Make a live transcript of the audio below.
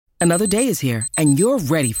Another day is here, and you're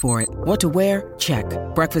ready for it. What to wear? Check.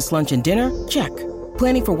 Breakfast, lunch, and dinner? Check.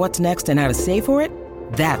 Planning for what's next and how to save for it?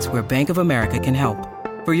 That's where Bank of America can help.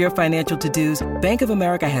 For your financial to-dos, Bank of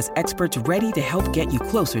America has experts ready to help get you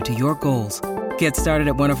closer to your goals. Get started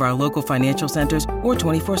at one of our local financial centers or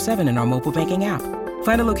 24/7 in our mobile banking app.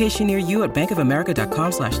 Find a location near you at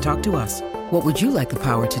bankofamerica.com/talktous. What would you like the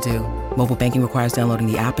power to do? Mobile banking requires downloading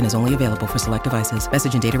the app and is only available for select devices.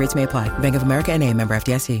 Message and data rates may apply. Bank of America N.A., member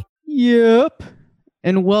FDIC. Yep.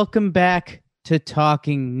 And welcome back to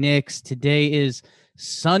Talking Knicks. Today is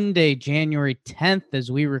Sunday, January 10th, as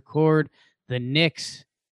we record. The Knicks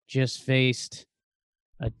just faced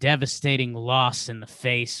a devastating loss in the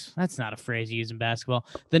face. That's not a phrase you use in basketball.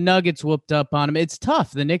 The Nuggets whooped up on them. It's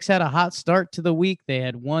tough. The Knicks had a hot start to the week. They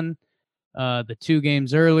had won the 2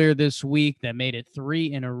 games earlier this week that made it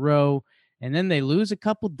 3 in a row. And then they lose a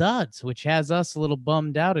couple duds, which has us a little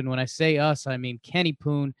bummed out. And when I say us, I mean Kenny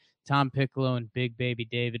Poon, Tom Piccolo, and Big Baby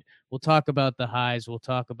David. We'll talk about the highs. We'll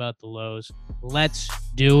talk about the lows. Let's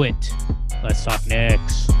do it. Let's talk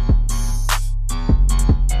Knicks.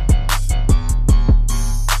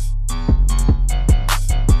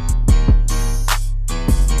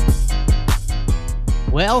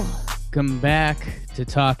 Welcome back to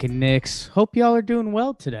Talking Knicks. Hope y'all are doing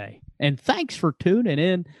well today. And thanks for tuning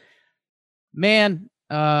in. Man,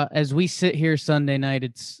 as we sit here Sunday night,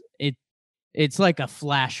 it's like a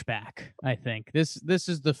flashback, I think. This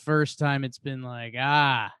is the first time it's been like,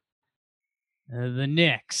 the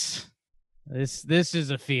Knicks. This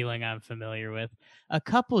is a feeling I'm familiar with. A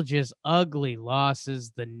couple just ugly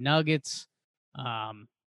losses. The Nuggets,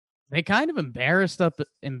 they kind of embarrassed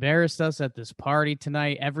us at this party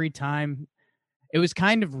tonight. Every time, it was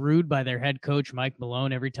kind of rude by their head coach, Mike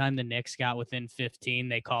Malone. Every time the Knicks got within 15,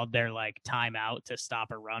 they called their timeout to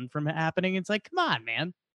stop a run from happening. It's like, come on,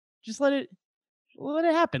 man, just let it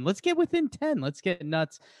happen. Let's get within 10. Let's get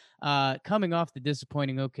nuts. Coming off the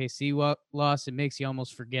disappointing OKC loss, it makes you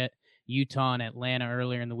almost forget Utah and Atlanta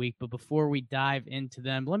earlier in the week. But before we dive into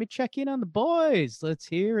them, let me check in on the boys. Let's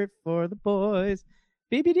hear it for the boys.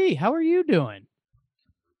 BBD, how are you doing?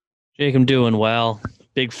 Jake, I'm doing well.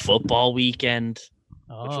 Big football weekend,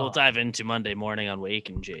 which we'll dive into Monday morning on Wake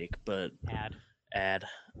and Jake, but add.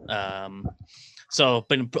 So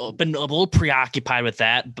been a little preoccupied with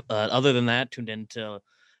that. But other than that, tuned into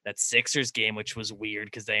that Sixers game, which was weird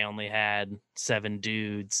because they only had 7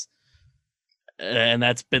 dudes. And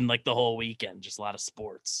that's been like the whole weekend, just a lot of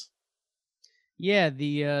sports. Yeah,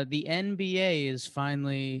 the NBA is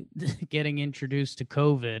finally getting introduced to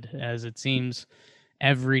COVID, as it seems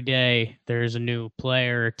every day there's a new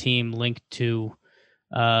player or team linked to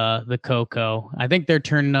the Coco. I think they're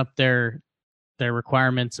turning up their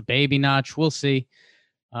requirements a baby notch. We'll see.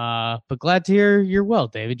 But glad to hear you're well,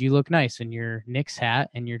 David. You look nice in your Knicks hat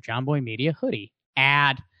and your John Boy Media hoodie.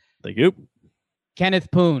 Thank you. Kenneth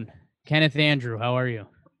Poon. Kenneth Andrew, how are you?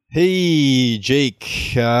 Hey,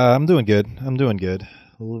 Jake. I'm doing good.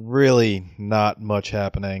 Really not much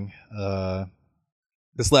happening.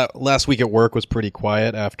 This last week at work was pretty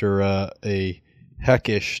quiet after a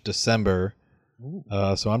heckish December.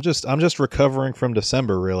 So I'm just recovering from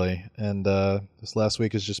December, really. And this last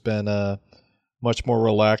week has just been a much more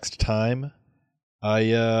relaxed time.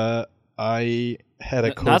 I had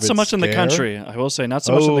a COVID not so much scare. In the country. I will say not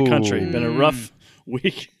so much in the country. Been a rough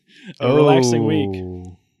week. A relaxing week.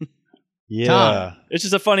 Yeah. Tom. It's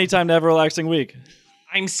just a funny time to have a relaxing week.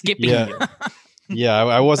 I'm skipping you. Yeah,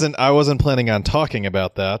 I wasn't planning on talking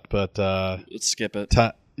about that, but let's skip it.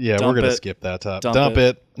 We're gonna skip that. Dump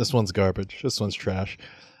it. This one's garbage. This one's trash.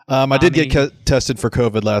 I did get tested for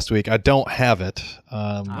COVID last week. I don't have it.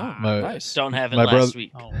 Nice. Don't have it last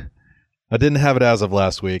week. I didn't have it as of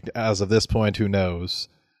last week. As of this point, who knows?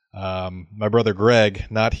 My brother Greg,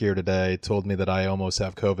 not here today, told me that I almost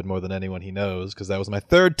have COVID more than anyone he knows because that was my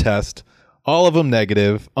 3rd test. All of them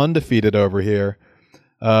negative, undefeated over here.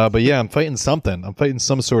 But yeah, I'm fighting something. I'm fighting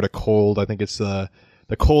some sort of cold. I think it's the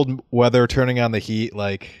cold weather turning on the heat.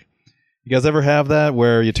 Like, you guys ever have that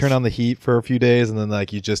where you turn on the heat for a few days and then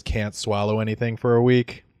you just can't swallow anything for a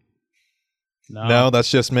week? No,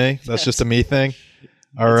 that's just me. That's just a me thing.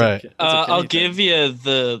 All right. I'll give you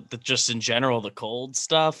the just in general the cold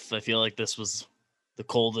stuff. I feel like this was the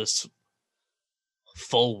coldest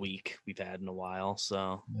full week we've had in a while.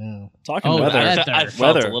 So talking weather, I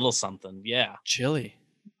felt a little something. Yeah, chilly.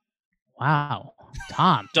 Wow,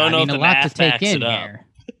 Tom. Don't know if a the lot math to take backs in it up. here.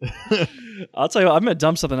 I'll tell you what, I'm going to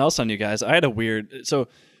dump something else on you guys. I had a weird... So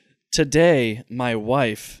today, my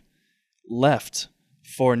wife left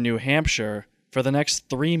for New Hampshire for the next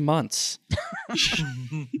 3 months.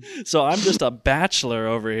 So I'm just a bachelor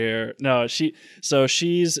over here. No,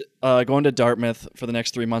 she's going to Dartmouth for the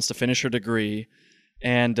next 3 months to finish her degree,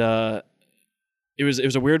 and it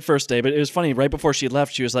was a weird first day, but it was funny. Right before she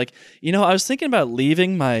left, she was like, I was thinking about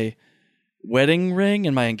leaving my wedding ring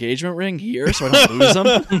and my engagement ring here so I don't lose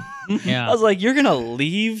them. Yeah. I was like, you're gonna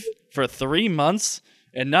leave for 3 months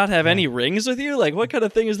and not have any rings with you? Like, what kind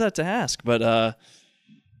of thing is that to ask? But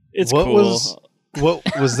it's cool. What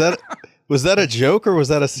was that? Was that a joke or was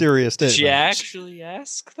that a serious statement? Did she actually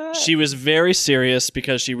ask that? She was very serious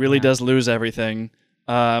because she really does lose everything.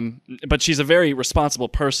 But she's a very responsible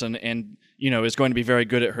person and, is going to be very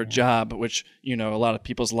good at her job, which, a lot of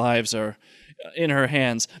people's lives are in her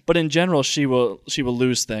hands. But in general, she will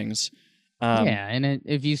lose things. And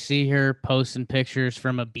if you see her posting pictures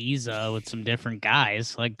from Ibiza with some different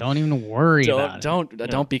guys, like, don't even worry about it.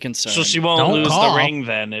 Don't be concerned. So she won't lose the ring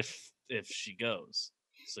then if she goes.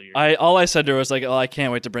 So all I said to her was like, I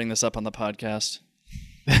can't wait to bring this up on the podcast.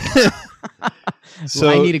 So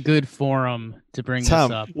I need a good forum to bring this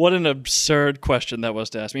up. What an absurd question that was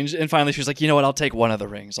to ask me. And finally, she was like, you know what? I'll take one of the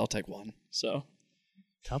rings. I'll take one. So,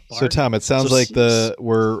 Tom, it sounds like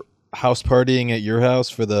we're house partying at your house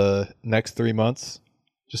for the next 3 months.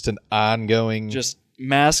 Just an ongoing. Just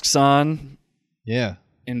masks on. Yeah.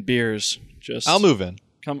 And beers. I'll move in.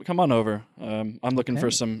 Come on over. I'm looking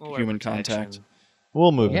for some human contact.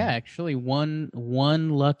 We'll move. Yeah, actually, one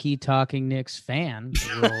lucky Talking Knicks fan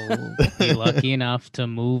will be lucky enough to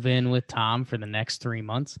move in with Tom for the next 3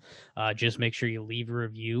 months. Just make sure you leave a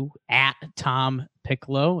review at Tom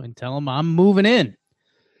Piccolo and tell him I'm moving in.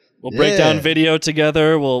 We'll break down video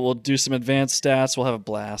together. We'll do some advanced stats. We'll have a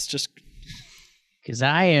blast. Just because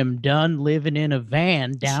I am done living in a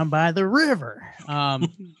van down by the river. Tom,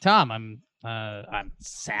 I'm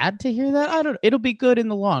sad to hear that. It'll be good in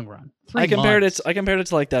the long run. I compared it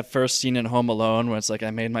to like that first scene in Home Alone where it's like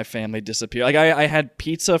I made my family disappear. Like I had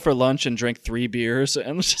pizza for lunch and drank 3 beers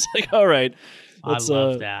and was just like, all right, I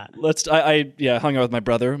love that. I hung out with my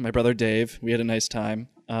brother Dave. We had a nice time.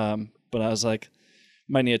 But I was like,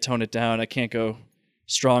 might need to tone it down. I can't go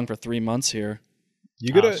strong for 3 months here.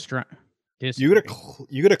 You gonna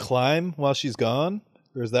climb while she's gone,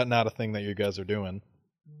 or is that not a thing that you guys are doing?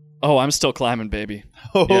 Oh, I'm still climbing, baby.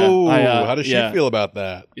 Oh, yeah, how does she feel about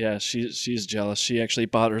that? Yeah, she's jealous. She actually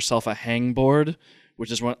bought herself a hangboard,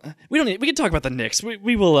 which is one we can talk about the Knicks.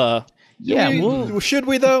 We will. Should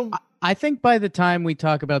we though? I think by the time we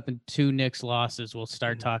talk about the 2 Knicks losses, we'll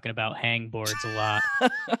start talking about hangboards a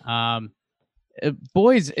lot.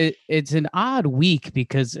 Boys, it's an odd week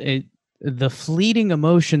because the fleeting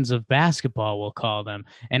emotions of basketball, we'll call them.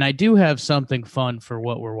 And I do have something fun for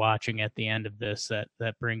what we're watching at the end of this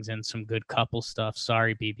that brings in some good couple stuff.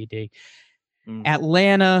 Sorry, BBD.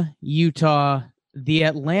 Atlanta, Utah. The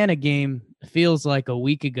Atlanta game feels like a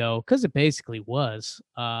week ago because it basically was.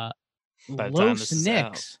 Los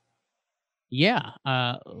Knicks. Yeah.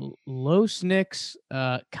 Los Knicks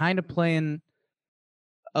kind of playing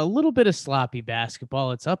a little bit of sloppy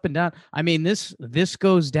basketball. It's up and down. I mean, this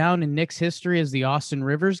goes down in Knicks history as the Austin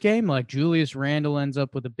Rivers game. Like Julius Randle ends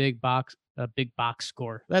up with a big box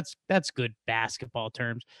score. That's good basketball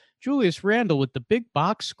terms. Julius Randle with the big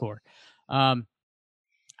box score. I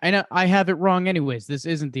know I have it wrong anyways. This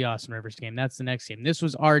isn't the Austin Rivers game. That's the next game. This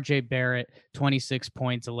was RJ Barrett, 26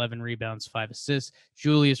 points, 11 rebounds, 5 assists.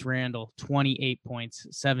 Julius Randle, 28 points,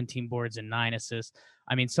 17 boards, and 9 assists.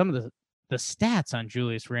 I mean, some of the stats on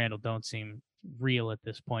Julius Randle don't seem real at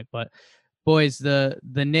this point, but boys, the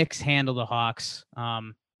Knicks handle the Hawks.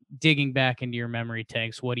 Digging back into your memory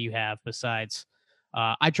tanks, what do you have besides?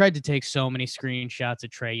 I tried to take so many screenshots of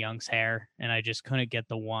Trae Young's hair, and I just couldn't get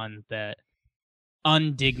the one that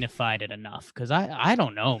undignified it enough. Because I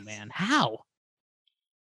don't know, man, how?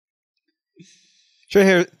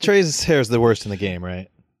 Trae's hair is the worst in the game, right?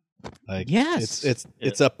 Like, yes,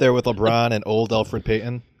 it's up there with LeBron and old Elfrid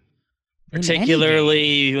Payton.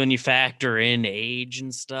 Particularly when you factor in age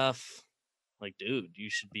and stuff. Like, dude, you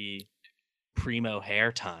should be primo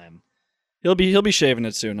hair time. He'll be shaving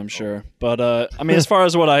it soon, I'm sure. But I mean, as far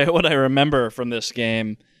as what I remember from this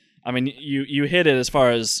game, I mean, you hit it as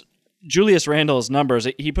far as Julius Randle's numbers.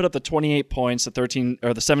 He put up the 28 points, the 13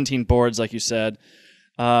 or the 17 boards, like you said.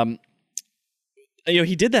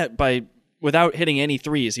 He did that without hitting any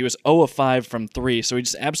threes. He was 0 of 5 from 3, so he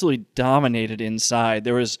just absolutely dominated inside.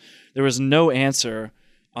 There was no answer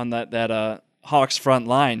on that Hawks front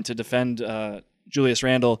line to defend Julius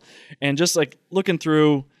Randle. And just like looking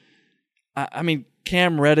through, I mean,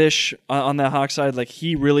 Cam Reddish on that Hawks side, like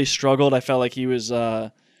he really struggled. I felt like he was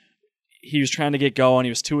he was trying to get going.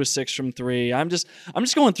 He was 2 of 6 from 3. I'm just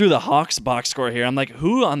going through the Hawks box score here. I'm like,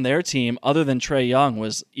 who on their team other than Trae Young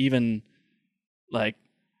was even like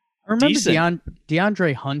I remember decent?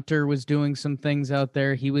 DeAndre Hunter was doing some things out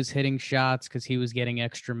there. He was hitting shots because he was getting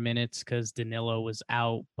extra minutes because Danilo was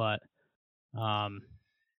out. But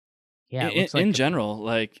yeah, in general,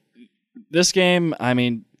 like this game, I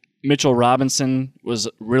mean, Mitchell Robinson was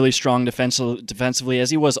really strong defensively,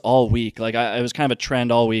 as he was all week. Like it was kind of a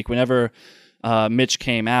trend all week. Whenever Mitch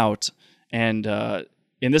came out, and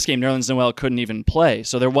in this game, Nerlens Noel couldn't even play,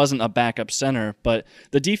 so there wasn't a backup center. But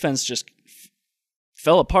the defense just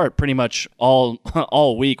fell apart pretty much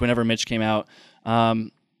all week whenever Mitch came out.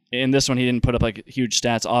 In this one, he didn't put up like huge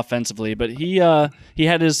stats offensively, but he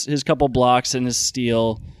had his couple blocks and his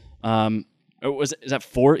steal. Is that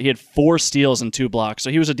 4? He had 4 steals and 2 blocks,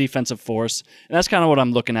 so he was a defensive force, and that's kind of what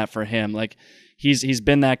I'm looking at for him. Like he's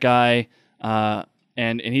been that guy,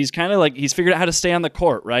 and he's kind of like he's figured out how to stay on the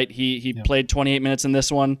court, right? He played 28 minutes in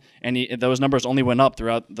this one, and those numbers only went up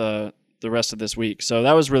throughout the rest of this week. So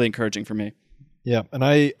that was really encouraging for me. Yeah, and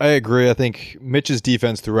I agree. I think Mitch's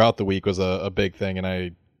defense throughout the week was a big thing,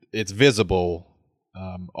 and it's visible.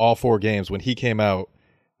 All 4 games when he came out,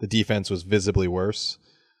 the defense was visibly worse.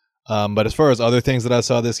 But as far as other things that I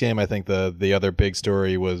saw this game, I think the other big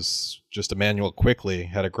story was just Immanuel Quickley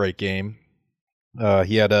had a great game.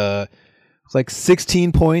 He had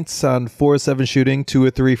 16 points on 4 of 7 shooting, 2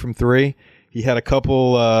 of 3 from 3. He had a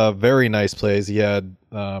couple very nice plays. He had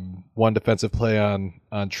one defensive play on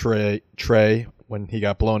Trae when he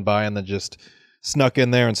got blown by and then just snuck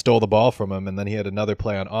in there and stole the ball from him. And then he had another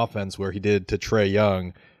play on offense where he did to Trae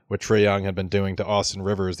Young what Trae Young had been doing to Austin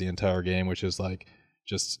Rivers the entire game, which is like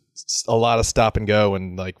just a lot of stop and go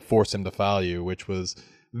and like force him to foul you, which was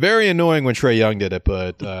very annoying when Trae Young did it,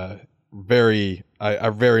 but I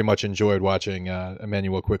very much enjoyed watching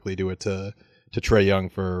Immanuel Quickley do it to Trae Young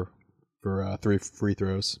for 3 free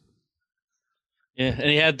throws. Yeah, and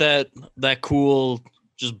he had that cool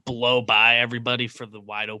just blow by everybody for the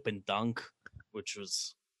wide open dunk, which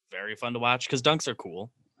was very fun to watch because dunks are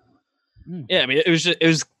cool. Yeah, I mean it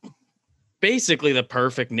was basically the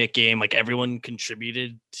perfect Knick game. Like everyone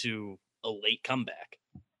contributed to a late comeback.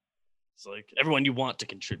 It's like everyone you want to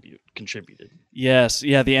contributed. Yes,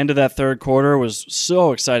 yeah. The end of that third quarter was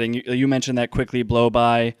so exciting. You mentioned that Quickley blow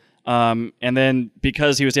by, and then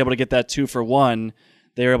because he was able to get that 2 for 1,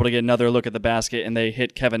 they were able to get another look at the basket, and they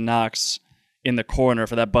hit Kevin Knox in the corner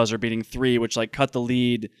for that buzzer-beating 3, which like cut the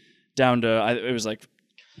lead down to it was like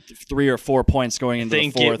 3 or 4 points going into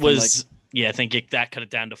the fourth. It was. Yeah, I think that cut it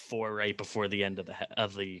down to 4 right before the end of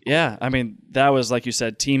the. Yeah, I mean that was like you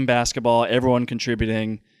said, team basketball, everyone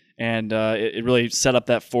contributing, and it really set up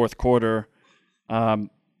that fourth quarter.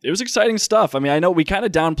 It was exciting stuff. I mean, I know we kind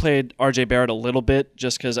of downplayed RJ Barrett a little bit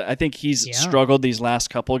just because I think he's struggled these last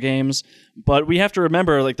couple games, but we have to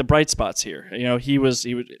remember like the bright spots here. You know, he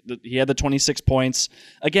had the 26 points.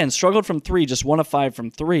 Again, struggled from 3, just 1 of 5 from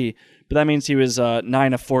 3, but that means he was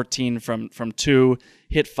 9 of 14 from 2,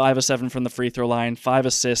 hit 5 of 7 from the free throw line, 5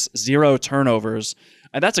 assists, 0 turnovers.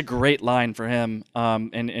 And that's a great line for him.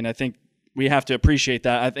 And I think we have to appreciate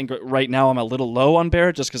that. I think right now I'm a little low on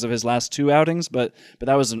Barrett just because of his last 2 outings, but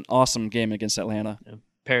that was an awesome game against Atlanta. Yeah.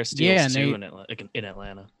 Pair of steals too in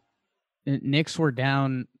Atlanta. Knicks were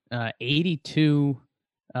down 82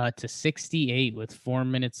 to 68 with 4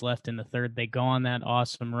 minutes left in the third. They go on that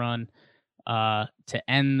awesome run to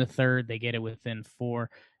end the third. They get it within 4.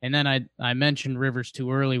 And then I mentioned Rivers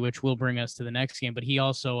too early, which will bring us to the next game. But he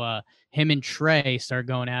also, him and Trae started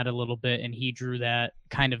going at it a little bit, and he drew that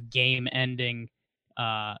kind of game-ending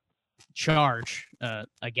charge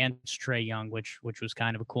against Trae Young, which was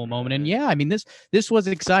kind of a cool moment. And yeah, I mean this was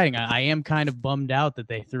exciting. I am kind of bummed out that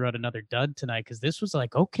they threw out another dud tonight because this was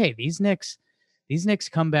like, okay, these Knicks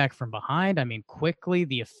come back from behind. I mean, quickly,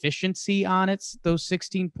 the efficiency on it, those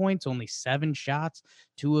 16 points, only 7 shots,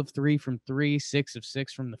 2 of 3 from 3, 6 of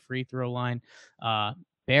 6 from the free throw line.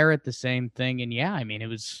 Barrett, the same thing. And yeah, I mean, it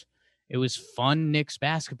was fun Knicks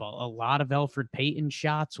basketball. A lot of Elfrid Payton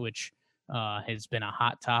shots, which has been a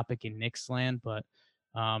hot topic in Knicks land. But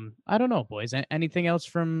I don't know, boys. Anything else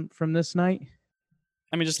from this night?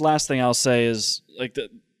 I mean, just last thing I'll say is like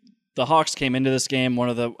the Hawks came into this game I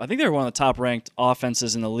think they were one of the top ranked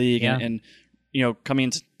offenses in the league, and you know, coming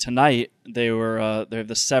into tonight they have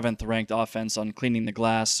the 7th ranked offense on cleaning the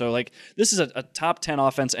glass. So like this is a top 10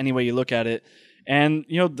 offense any way you look at it, and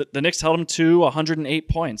you know the Knicks held them to 108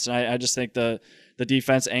 points, and I just think the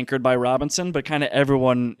defense anchored by Robinson, but kind of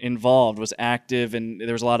everyone involved was active, and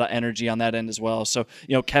there was a lot of energy on that end as well. So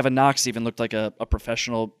you know, Kevin Knox even looked like a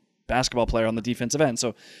professional basketball player on the defensive end.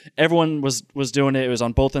 So everyone was doing it. It was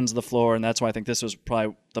on both ends of the floor, and that's why I think this was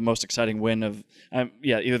probably the most exciting win of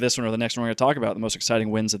either this one or the next one we're going to talk about, the most exciting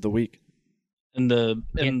wins of the week. And the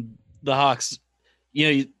Hawks,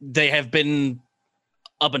 they have been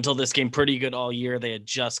up until this game pretty good all year. They had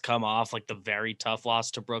just come off like the very tough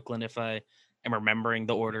loss to Brooklyn, if I am remembering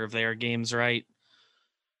the order of their games right.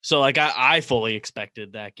 So like I fully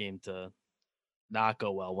expected that game to not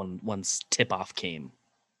go well once tip-off came,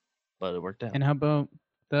 but it worked out. And how about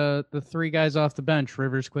the three guys off the bench?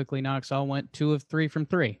 Rivers, Quickly, Knox all went 2 of 3 from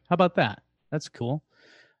 3. How about that? That's cool.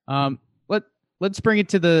 Let's bring it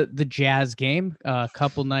to the Jazz game. A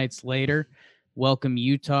couple nights later, welcome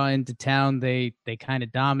Utah into town. They kind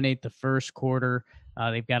of dominate the first quarter.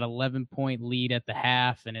 They've got 11-point lead at the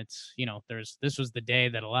half, and it's this was the day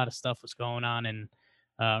that a lot of stuff was going on in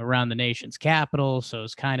around the nation's capital. So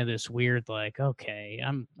it's kind of this weird, like, okay,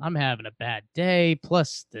 I'm having a bad day.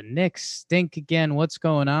 Plus the Knicks stink again. What's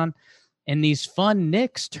going on? And these fun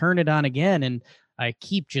Knicks turn it on again, and I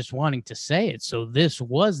keep just wanting to say it. So this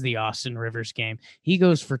was the Austin Rivers game. He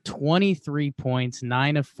goes for 23 points,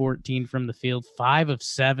 9 of 14 from the field, 5 of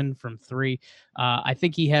 7 from 3. I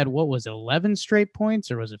think he had, 11 straight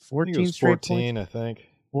points, or was it 14 straight 14, points? I think.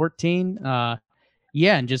 14.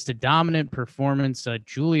 Yeah, and just a dominant performance.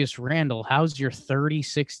 Julius Randle, how's your 30,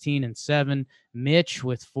 16, and 7? Mitch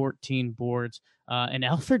with 14 boards. And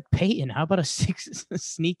Elfrid Payton, how about a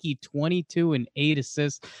sneaky 22 and 8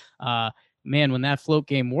 assists? Man, when that float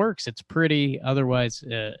game works, it's pretty. Otherwise,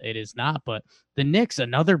 it is not. But the Knicks,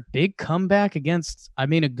 another big comeback against, a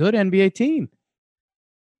good NBA team.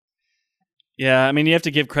 Yeah, you have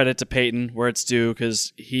to give credit to Payton where it's due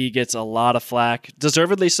because he gets a lot of flack,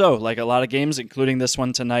 deservedly so. Like a lot of games, including this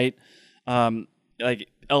one tonight. Like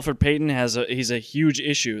Elfrid Payton he's a huge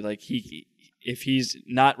issue. Like if he's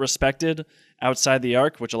not respected outside the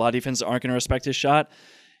arc, which a lot of defenses aren't going to respect his shot.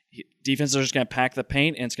 Defenses are just going to pack the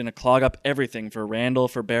paint, and it's going to clog up everything for Randall,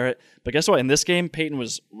 for Barrett. But guess what? In this game, Payton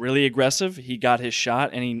was really aggressive. He got his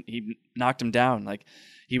shot, and he knocked him down. Like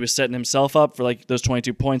he was setting himself up for like those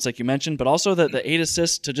 22 points, like you mentioned, but also the 8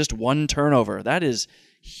 assists to just 1 turnover. That is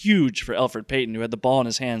huge for Elfrid Payton, who had the ball in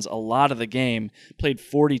his hands a lot of the game, played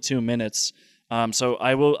 42 minutes. So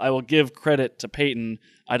I will give credit to Payton.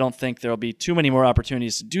 I don't think there will be too many more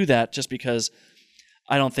opportunities to do that, just because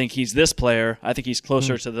I don't think he's this player. I think he's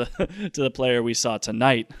closer to the player we saw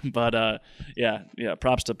tonight. But yeah,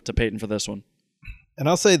 props to Payton for this one. And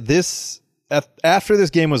I'll say this, after this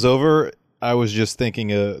game was over, I was just thinking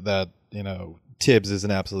that Tibbs is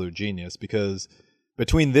an absolute genius, because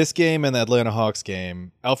between this game and the Atlanta Hawks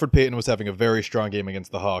game, Elfrid Payton was having a very strong game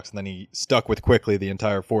against the Hawks, and then he stuck with Quickly the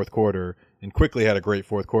entire fourth quarter, and Quickly had a great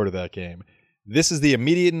fourth quarter that game. This is the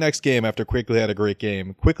immediate next game after Quickly had a great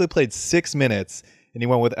game. Quickly played 6 minutes, and he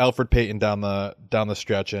went with Elfrid Payton down the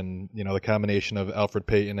stretch, and the combination of Elfrid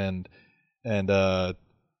Payton and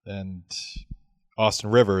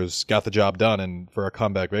Austin Rivers got the job done and for a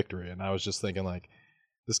comeback victory. And I was just thinking, like,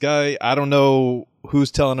 this guy, I don't know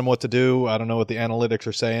who's telling him what to do. I don't know what the analytics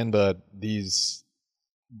are saying, but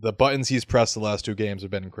the buttons he's pressed the last 2 games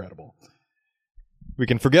have been incredible. We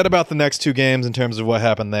can forget about the next 2 games in terms of what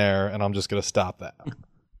happened there, and I'm just going to stop that.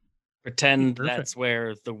 Pretend that's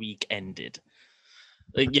where the week ended.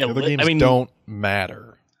 Like, the other games don't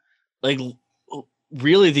matter. Like,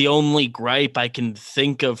 really, the only gripe I can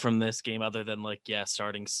think of from this game, other than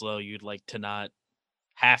starting slow, you'd like to not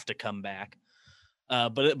have to come back.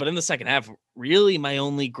 But in the second half, really, my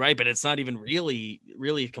only gripe, and it's not even really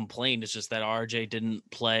a complaint, it's just that RJ didn't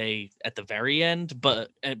play at the very end. But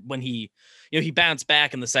when he bounced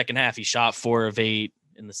back in the second half, he shot 4 of 8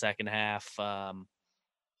 in the second half.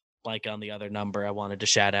 Like on the other number, I wanted to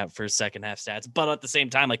shout out for his second half stats, but at the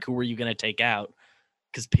same time, like, who were you going to take out?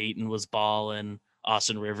 Because Payton was balling.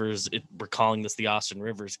 Austin Rivers, we're calling this the Austin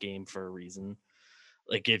Rivers game for a reason.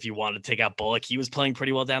 Like, if you wanted to take out Bullock, he was playing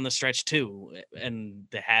pretty well down the stretch too, and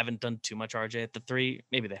they haven't done too much RJ at the 3.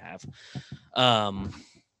 Maybe they have.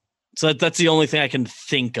 So that's the only thing I can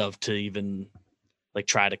think of to even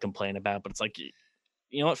try to complain about. But it's like,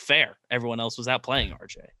 you know what? Fair. Everyone else was out playing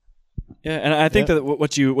RJ. Yeah, and I think that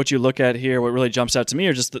what you look at here, what really jumps out to me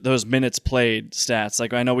are just those minutes played stats.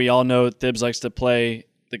 Like, I know we all know Thibs likes to play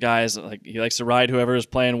the guys, like he likes to ride whoever is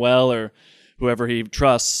playing well or whoever he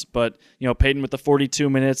trusts. But, Payton with the 42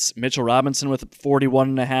 minutes, Mitchell Robinson with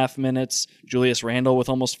 41.5 minutes, Julius Randle with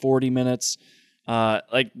almost 40 minutes.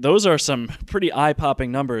 Those are some pretty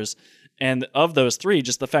eye-popping numbers. And of those 3,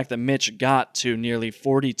 just the fact that Mitch got to nearly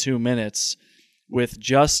 42 minutes with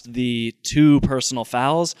just the 2 personal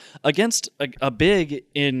fouls against a big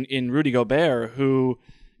in Rudy Gobert, who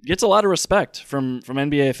gets a lot of respect from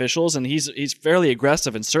NBA officials, and he's fairly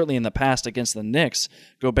aggressive, and certainly in the past against the Knicks,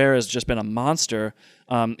 Gobert has just been a monster.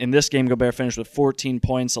 In this game, Gobert finished with 14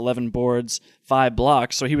 points, 11 boards, 5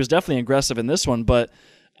 blocks, so he was definitely aggressive in this one, but,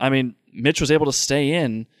 I mean, Mitch was able to stay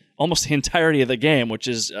in almost the entirety of the game, which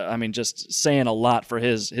is, just saying a lot for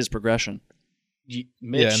his progression.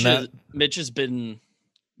 Mitch has been...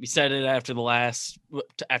 We said it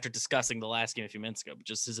after discussing the last game a few minutes ago, but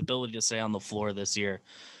just his ability to stay on the floor this year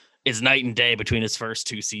is night and day between his first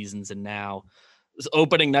 2 seasons and now. This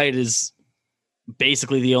opening night is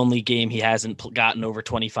basically the only game he hasn't gotten over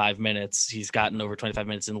 25 minutes. He's gotten over 25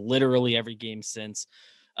 minutes in literally every game since,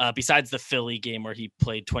 besides the Philly game where he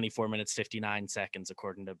played 24 minutes, 59 seconds,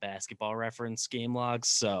 according to Basketball Reference game logs.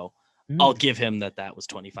 So I'll give him that was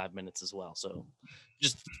 25 minutes as well. So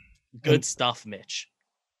just good stuff, Mitch.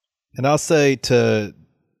 And I'll say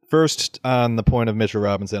first on the point of Mitchell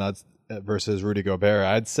Robinson versus Rudy Gobert,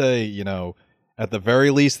 I'd say, at the very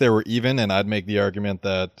least they were even, and I'd make the argument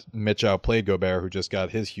that Mitch outplayed Gobert, who just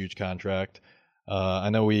got his huge contract. I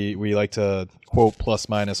know we like to quote plus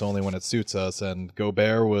minus only when it suits us, and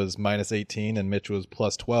Gobert was minus 18 and Mitch was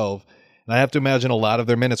plus 12. And I have to imagine a lot of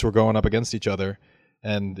their minutes were going up against each other.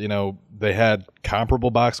 And, they had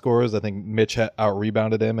comparable box scores. I think Mitch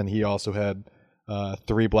out-rebounded him, and he also had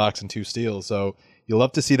 3 blocks and 2 steals. So you'll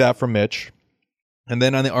love to see that from Mitch. And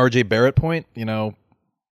then on the RJ Barrett point,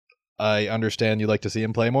 I understand you like to see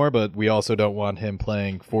him play more, but we also don't want him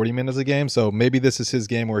playing 40 minutes a game. So maybe this is his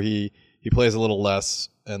game where he plays a little less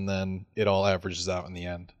and then it all averages out in the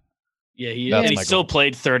end. Yeah, he still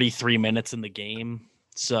played 33 minutes in the game.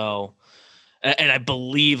 So, and I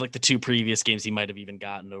believe like the 2 previous games, he might have even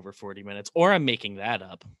gotten over 40 minutes, or I'm making that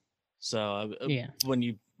up. So when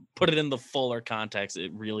you put it in the fuller context,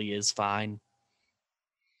 it really is fine.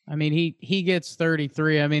 I mean, he gets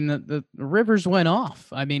 33. I mean, the Rivers went off.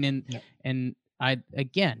 I mean, and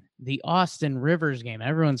the Austin Rivers game,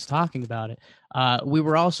 everyone's talking about it. We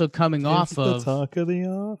were also coming off of the talk of the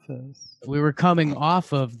office. We were coming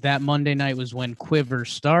off of that Monday night was when Quiver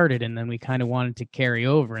started, and then we kind of wanted to carry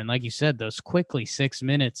over. And like you said, those quickly 6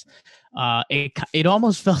 minutes, it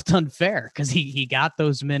almost felt unfair because he got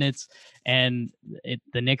those minutes, and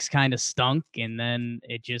the Knicks kind of stunk, and then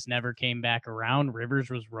it just never came back around.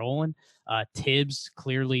 Rivers was rolling. Tibbs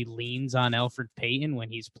clearly leans on Elfrid Payton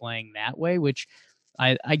when he's playing that way, which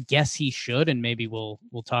I guess he should, and maybe we'll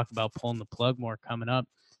talk about pulling the plug more coming up.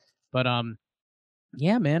 But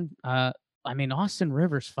yeah, man. I mean, Austin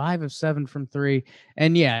Rivers 5 of 7 from 3,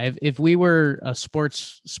 and yeah, if we were a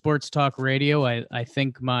sports talk radio, I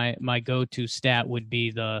think my go-to stat would be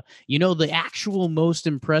the actual most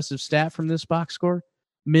impressive stat from this box score: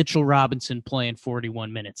 Mitchell Robinson playing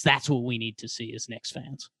 41 minutes. That's what we need to see as Knicks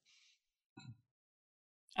fans.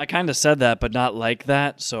 I kind of said that, but not like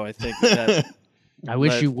that. So I think that I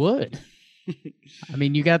wish you would. I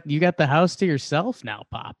mean, you got the house to yourself now,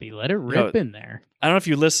 Poppy. Let it rip in there. I don't know if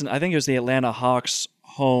you listen. I think it was the Atlanta Hawks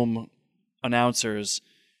home announcers.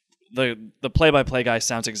 The play-by-play guy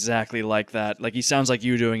sounds exactly like that. Like he sounds like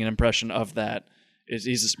you doing an impression of that.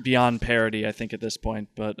 He's beyond parody, I think, at this point.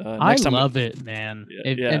 But next time, love it, man.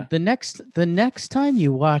 Yeah. The next time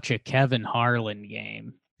you watch a Kevin Harlan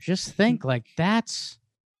game, just think like that's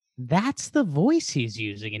the voice he's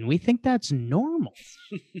using, and we think that's normal.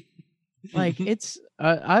 Like it's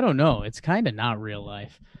I don't know, it's kind of not real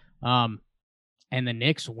life. And the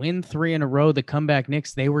Knicks win 3 in a row. The comeback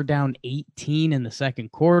Knicks, they were down 18 in the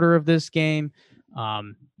second quarter of this game.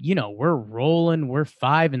 We're rolling. We're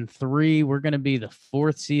 5-3. We're going to be the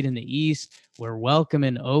 4th seed in the East. We're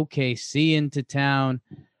welcoming OKC into town.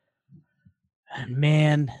 And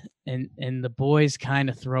man, and the boys kind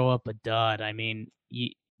of throw up a dud. I mean,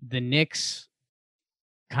 the Knicks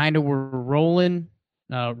kind of were rolling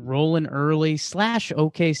early.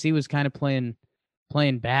 OKC was kind of playing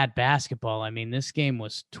bad basketball. I mean, this game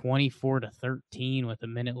was 24-13 with a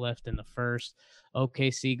minute left in the first.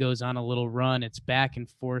 OKC goes on a little run. It's back and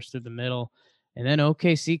forth through the middle. And then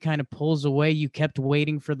OKC kind of pulls away. You kept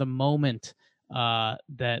waiting for the moment that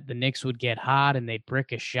the Knicks would get hot and they'd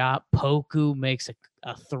brick a shot. Poku makes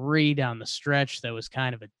a 3 down the stretch that was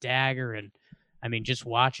kind of a dagger. And I mean, just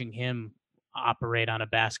watching him operate on a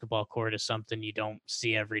basketball court is something you don't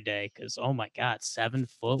see every day because, oh my God, 7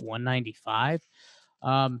 foot, 195.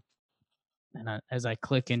 And as I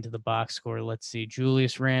click into the box score, let's see,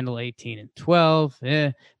 Julius Randle, 18 and 12.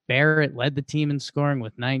 Barrett led the team in scoring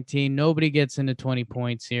with 19. Nobody gets into 20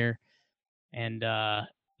 points here. And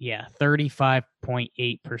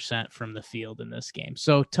 35.8% from the field in this game.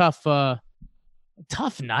 So tough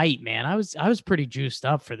night, man. I was pretty juiced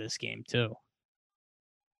up for this game too.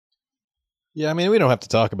 Yeah, I mean, we don't have to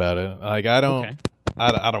talk about it. Like, I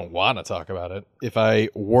don't want to talk about it. If I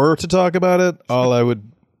were to talk about it, all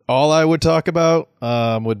I would talk about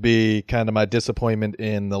would be kind of my disappointment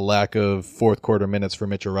in the lack of fourth quarter minutes for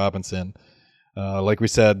Mitchell Robinson. Like we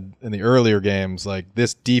said in the earlier games, like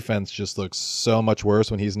this defense just looks so much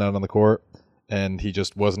worse when he's not on the court, and he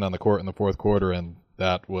just wasn't on the court in the fourth quarter, and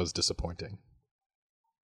that was disappointing.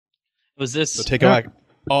 Was this? So take back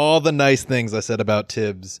all the nice things I said about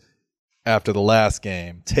Tibbs after the last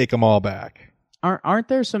game. Take them all back. Aren't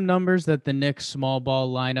there some numbers that the Knicks small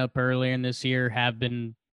ball lineup earlier in this year have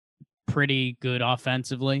been pretty good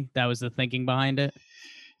offensively? That was the thinking behind it.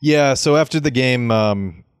 Yeah. So after the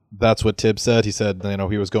game, that's what Tibbs said. He said,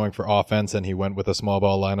 he was going for offense, and he went with a small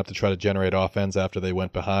ball lineup to try to generate offense after they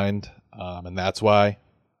went behind, and that's why.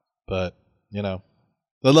 But they'd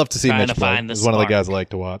love to see Mitch play. He's one of the guys I like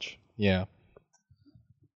to watch. Yeah.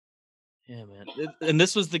 Yeah, man. And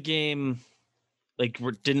this was the game. Like,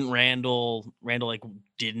 didn't Randall like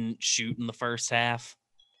didn't shoot in the first half,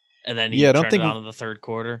 and then he turned it on in the third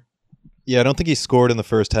quarter. Yeah, I don't think he scored in the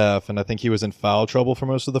first half, and I think he was in foul trouble for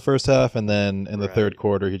most of the first half, and then in the third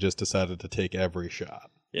quarter, he just decided to take every shot.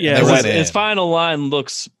 Yeah, his final line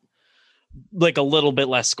looks like a little bit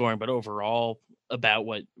less scoring, but overall about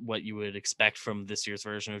what you would expect from this year's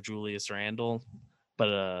version of Julius Randle.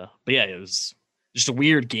 But yeah, it was just a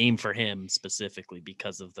weird game for him specifically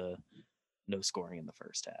because of the no scoring in the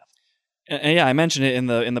first half. And yeah, I mentioned it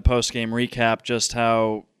in the post game recap, just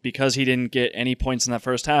how because he didn't get any points in that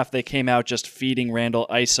first half, they came out just feeding Randall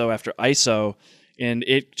ISO after ISO, and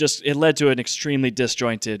it led to an extremely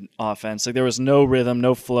disjointed offense. Like there was no rhythm,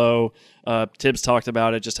 no flow. Tibbs talked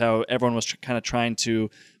about it, just how everyone was kind of trying to,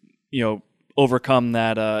 overcome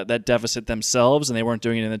that deficit themselves, and they weren't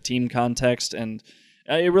doing it in a team context, and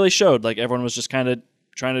it really showed. Like everyone was just kind of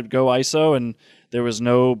trying to go ISO, and there was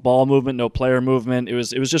no ball movement, no player movement. It was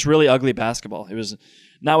just really ugly basketball. It was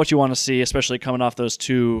not what you want to see, especially coming off those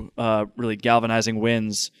two really galvanizing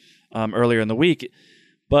wins earlier in the week.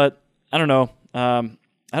 But I don't know. I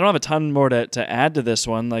don't have a ton more to add to this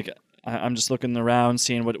one. Like I'm just looking around,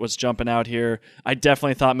 seeing what's jumping out here. I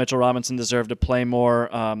definitely thought Mitchell Robinson deserved to play more.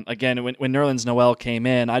 Again, when Nerlens Noel came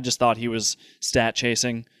in, I just thought he was stat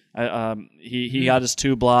chasing. He got his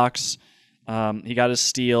 2 blocks. He got his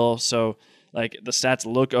steal. So like the stats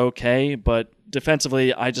look okay, but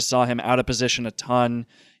defensively, I just saw him out of position a ton.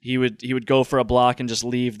 He would go for a block and just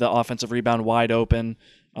leave the offensive rebound wide open.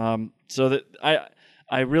 So that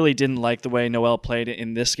I really didn't like the way Noel played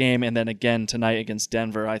in this game, and then again tonight against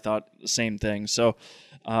Denver, I thought the same thing. So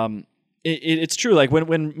it's true. Like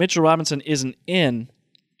when Mitchell Robinson isn't in,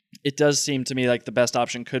 it does seem to me like the best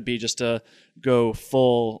option could be just to go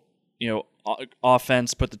full,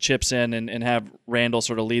 offense, put the chips in, and have Randall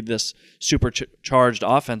sort of lead this supercharged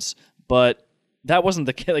offense. But that wasn't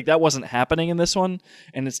that wasn't happening in this one.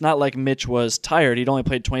 And it's not like Mitch was tired. He'd only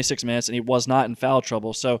played 26 minutes, and he was not in foul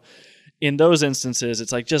trouble. So in those instances,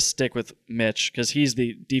 it's like just stick with Mitch because he's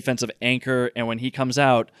the defensive anchor, and when he comes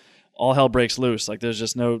out, all hell breaks loose. Like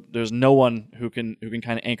there's no one who can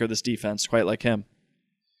kind of anchor this defense quite like him.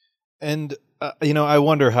 And I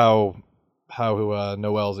wonder how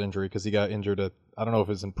Noel's injury, because he got injured I don't know if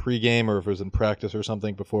it was in pregame or if it was in practice or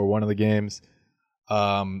something before one of the games,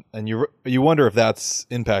 and you wonder if that's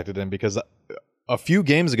impacted him, because a few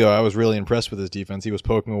games ago I was really impressed with his defense. He was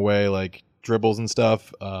poking away like dribbles and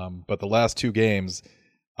stuff, but the last 2 games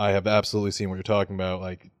I have absolutely seen what you're talking about,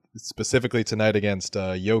 like specifically tonight against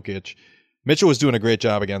Jokic. Mitchell was doing a great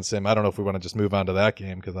job against him. I don't know if we want to just move on to that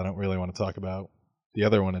game because I don't really want to talk about the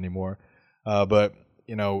other one anymore, but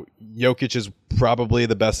Jokic is probably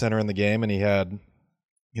the best center in the game, and he had,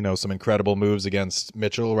 some incredible moves against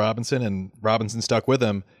Mitchell Robinson, and Robinson stuck with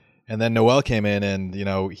him. And then Noel came in, and,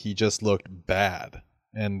 he just looked bad.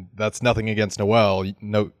 And that's nothing against Noel.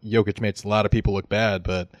 Jokic makes a lot of people look bad,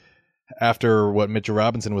 but after what Mitchell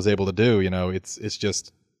Robinson was able to do, it's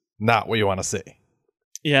just not what you want to see.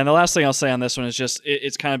 Yeah, and the last thing I'll say on this one is just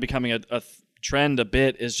it's kind of becoming a trend a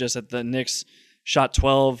bit, is just that the Knicks shot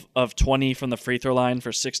 12 of 20 from the free throw line for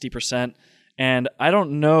 60%. And I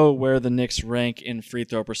don't know where the Knicks rank in free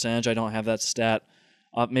throw percentage. I don't have that stat.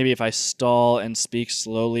 Maybe if I stall and speak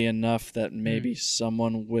slowly enough that maybe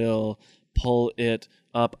someone will pull it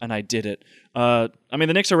up, and I did it. The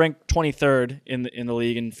Knicks are ranked 23rd in the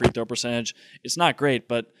league in free throw percentage. It's not great,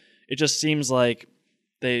 but it just seems like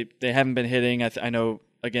they haven't been hitting. I know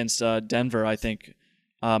against Denver, I think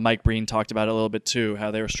Mike Breen talked about it a little bit too,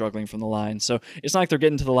 how they were struggling from the line. So it's not like they're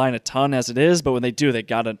getting to the line a ton as it is, but when they do, they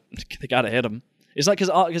gotta hit them. It's not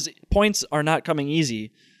because points are not coming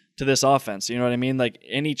easy to this offense. You know what I mean? Like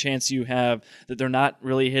any chance you have that they're not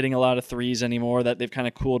really hitting a lot of threes anymore, that they've kind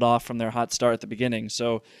of cooled off from their hot start at the beginning.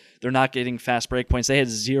 So they're not getting fast break points. They had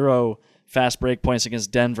 0 fast break points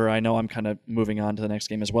against Denver. I know I'm kind of moving on to the next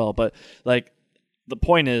game as well, but like the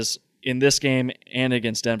point is in this game and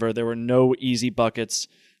against Denver, there were no easy buckets,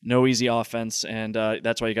 no easy offense, and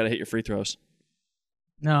that's why you got to hit your free throws.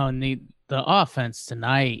 No, and the offense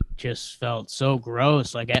tonight just felt so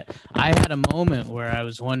gross. Like I had a moment where I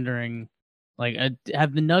was wondering, like,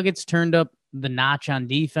 have the Nuggets turned up the notch on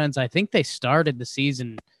defense? I think they started the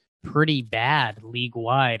season pretty bad league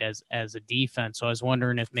wide as a defense. So I was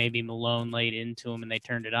wondering if maybe Malone laid into them and they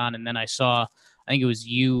turned it on. And then I saw, I think it was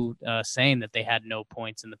you saying that they had no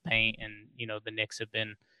points in the paint, and the Knicks have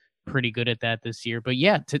been pretty good at that this year. But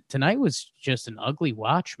yeah, tonight was just an ugly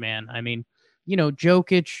watch, man. I mean,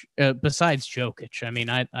 Jokic, besides Jokic, I mean,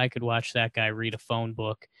 I could watch that guy read a phone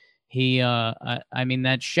book. He, I mean,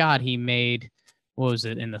 that shot he made, what was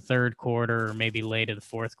it, in the third quarter or maybe late in the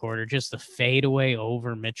fourth quarter, just the fadeaway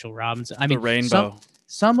over Mitchell Robinson. I mean, the rainbow.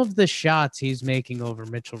 Some of the shots he's making over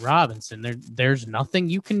Mitchell Robinson, there's nothing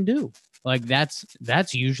you can do. Like that's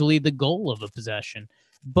usually the goal of a possession.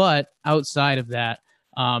 But outside of that,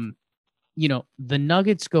 the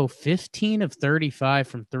Nuggets go 15 of 35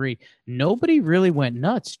 from 3. Nobody really went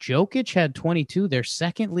nuts. Jokic had 22. Their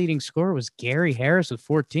second leading scorer was Gary Harris with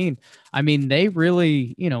 14. I mean, they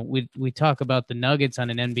really, we talk about the Nuggets on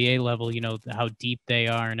an NBA level, how deep they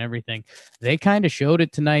are and everything. They kind of showed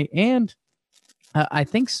it tonight. And I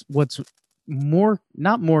think what's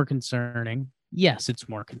not more concerning. Yes, it's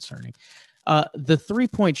more concerning. The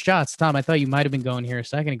 3-point shots, Tom, I thought you might have been going here a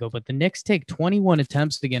second ago, but the Knicks take 21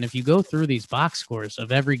 attempts again. If you go through these box scores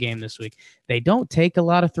of every game this week, they don't take a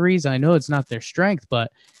lot of threes. I know it's not their strength,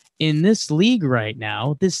 but in this league right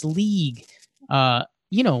now, the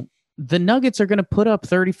Nuggets are going to put up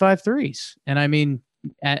 35 threes. And I mean,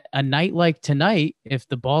 at a night like tonight, if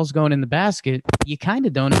the ball's going in the basket, you kind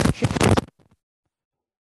of don't have a chance.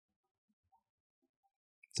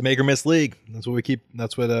 It's a make or miss league. That's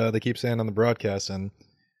what they keep saying on the broadcast. And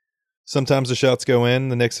sometimes the shots go in.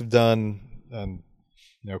 The Knicks have done,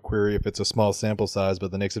 query if it's a small sample size, but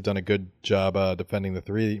the Knicks have done a good job defending the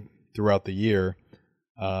three throughout the year.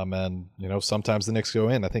 And sometimes the Knicks go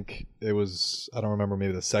in. I think it was, I don't remember,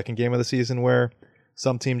 maybe the second game of the season where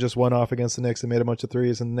some team just went off against the Knicks and made a bunch of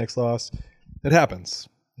threes and the Knicks lost. It happens.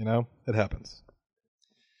 It happens.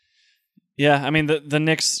 Yeah, I mean, the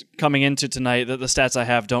Knicks coming into tonight, the stats I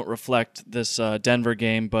have don't reflect this Denver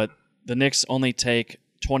game, but the Knicks only take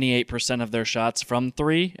 28% of their shots from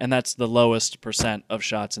 3, and that's the lowest percent of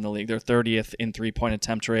shots in the league. They're 30th in 3-point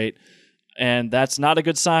attempt rate, and that's not a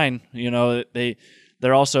good sign.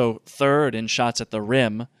 They're also 3rd in shots at the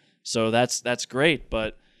rim, so that's great,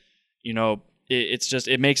 but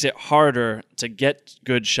it makes it harder to get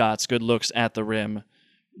good shots, good looks at the rim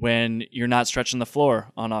when you're not stretching the floor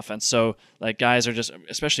on offense. So like guys are just,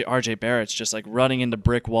 especially RJ Barrett's just like running into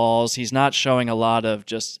brick walls. He's not showing a lot of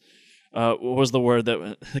just what was the word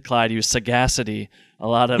that Clyde used? Sagacity. A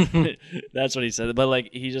lot of that's what he said. But like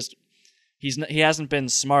he hasn't been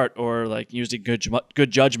smart or like using good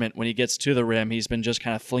judgment when he gets to the rim. He's been just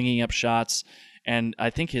kind of flinging up shots, and I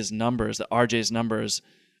think his numbers, RJ's numbers,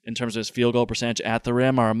 in terms of his field goal percentage at the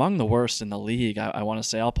rim, are among the worst in the league. I want to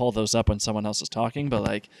say, I'll pull those up when someone else is talking, but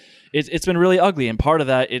like it's been really ugly. And part of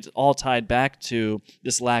that, it's all tied back to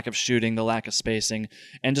this lack of shooting, the lack of spacing,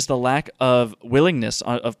 and just the lack of willingness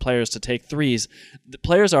of players to take threes. The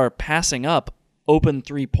players are passing up open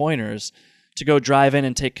 3-pointers to go drive in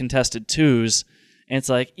and take contested 2s. And it's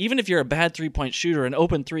like, even if you're a bad 3-point shooter, an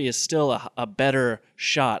open 3 is still a better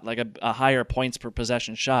shot, like a higher points per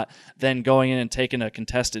possession shot than going in and taking a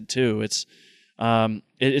contested 2. It's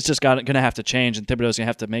just going to have to change, and Thibodeau's going to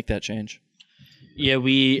have to make that change. Yeah,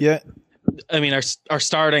 I mean, our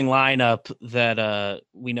starting lineup that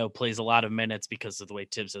we know plays a lot of minutes because of the way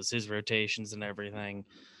Tibbs does his rotations and everything.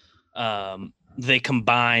 They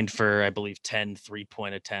combined for, I believe, 10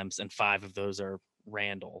 3-point attempts, and 5 of those are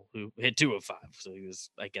Randall, who hit 2 of 5, so he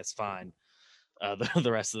was, I guess, fine.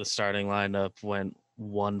 The rest of the starting lineup went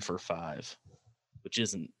 1 for 5, which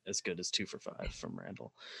isn't as good as 2 for 5 from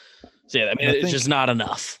Randall. So yeah, I mean, it's just not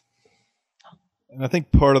enough. And I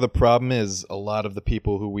think part of the problem is a lot of the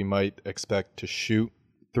people who we might expect to shoot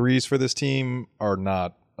threes for this team are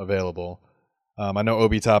not available. I know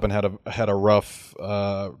Obi Toppin had a rough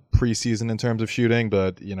preseason in terms of shooting,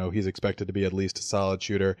 but he's expected to be at least a solid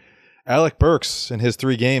shooter. Alec Burks in his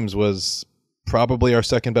 3 games was probably our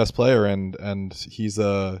second best player, and he's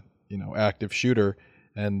a active shooter,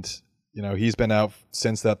 and he's been out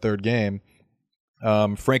since that 3rd game.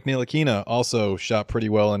 Frank Ntilikina also shot pretty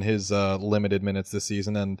well in his limited minutes this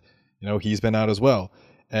season, and he's been out as well.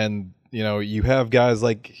 And you have guys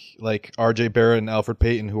like R.J. Barrett and Elfrid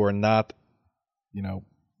Payton who are not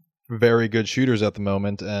very good shooters at the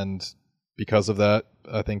moment, and because of that,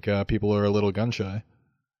 I think people are a little gun shy.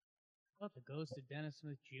 About the ghost of Dennis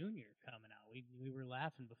Smith Jr. coming out. We were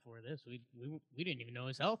laughing before this. We didn't even know he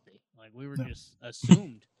was healthy. Like we were just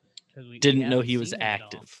assumed because we didn't know he was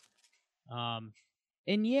active.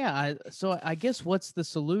 And yeah, so I guess what's the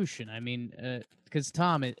solution? I mean, because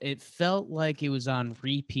Tom, it felt like it was on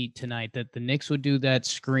repeat tonight that the Knicks would do that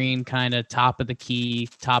screen kind of top of the key,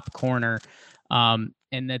 top corner, and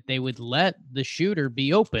that they would let the shooter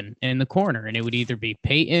be open in the corner, and it would either be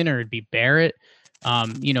Payton or it'd be Barrett.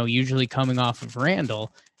 Usually coming off of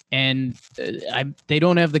Randall, and they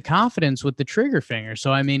don't have the confidence with the trigger finger.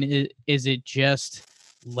 So I mean, is it just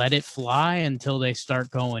let it fly until they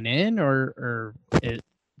start going in, or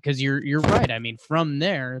because you're right. I mean, from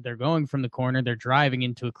there, they're going from the corner, they're driving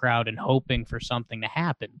into a crowd and hoping for something to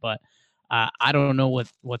happen. But I don't know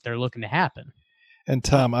what they're looking to happen. And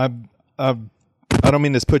Tom, I don't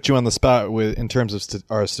mean to put you on the spot in terms of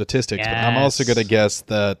our statistics, but I'm also going to guess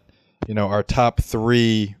that our top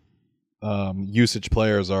three usage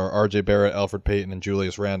players are R.J. Barrett, Elfrid Payton, and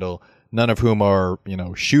Julius Randle. None of whom are,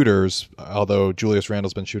 shooters, although Julius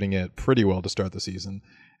Randle's been shooting it pretty well to start the season.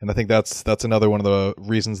 And I think that's another one of the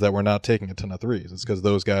reasons that we're not taking a ton of threes. It's because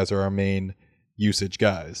those guys are our main usage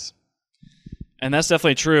guys. And that's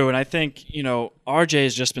definitely true. And I think, RJ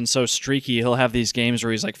has just been so streaky. He'll have these games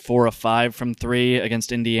where he's like 4 of 5 from 3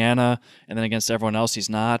 against Indiana, and then against everyone else he's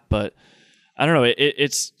not. But I don't know.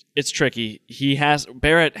 It's tricky.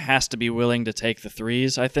 Barrett has to be willing to take the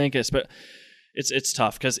threes, I think. It's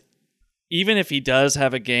tough because even if he does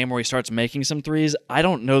have a game where he starts making some threes, I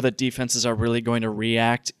don't know that defenses are really going to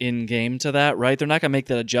react in game to that, right? They're not going to make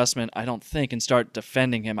that adjustment, I don't think, and start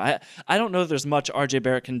defending him. I don't know that there's much RJ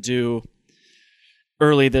Barrett can do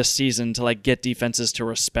early this season to get defenses to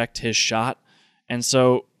respect his shot. And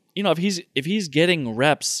so, if he's getting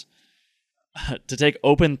reps to take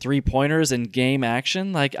open 3-pointers in game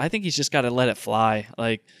action, I think he's just got to let it fly.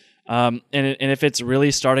 And if it's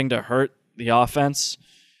really starting to hurt the offense,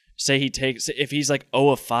 say if he's 0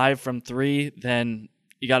 of 5 from 3, then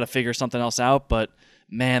you got to figure something else out. But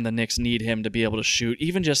man, the Knicks need him to be able to shoot,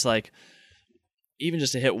 even just to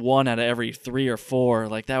hit 1 out of every 3 or 4.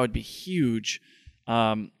 That would be huge,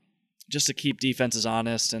 just to keep defenses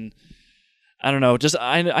honest. And I don't know,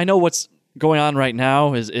 I know what's going on right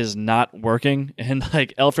now is not working. And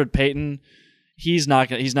Elfrid Payton, he's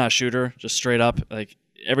not a shooter, just straight up.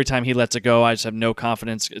 Every time he lets it go, I just have no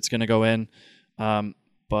confidence it's going to go in.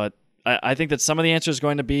 But I think that some of the answer is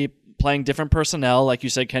going to be playing different personnel. Like you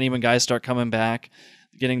said, Kenny, when guys start coming back,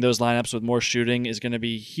 getting those lineups with more shooting is going to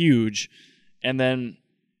be huge. And then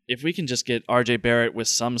if we can just get RJ Barrett with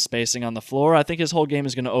some spacing on the floor, I think his whole game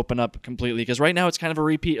is going to open up completely. Because right now it's kind of a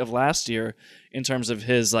repeat of last year in terms of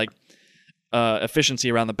his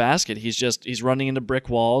efficiency around the basket. He's running into brick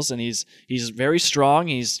walls, and he's very strong.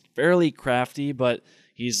 He's fairly crafty, but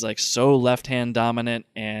he's so left-hand dominant,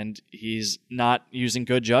 and he's not using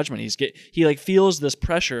good judgment. He feels this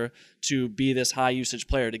pressure to be this high usage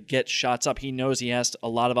player, to get shots up. He knows he has a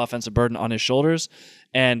lot of offensive burden on his shoulders,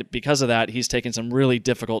 and because of that, he's taken some really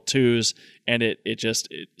difficult twos, and it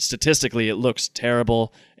statistically it looks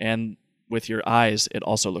terrible, and with your eyes it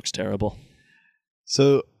also looks terrible.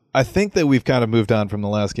 So I think that we've kind of moved on from the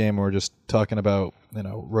last game. We're just talking about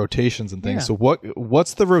rotations and things. Yeah. So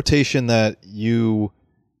what's the rotation that you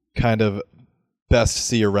kind of best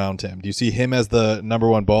see around him? Do you see him as the number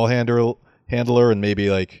one ball handler and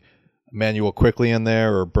maybe Emmanuel Quickley in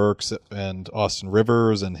there, or Burks and Austin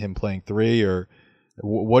Rivers and him playing 3, or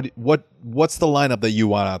what's the lineup that you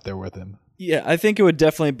want out there with him? Yeah, I think it would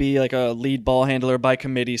definitely be a lead ball handler by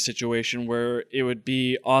committee situation where it would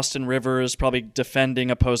be Austin Rivers probably defending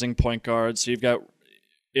opposing point guards. So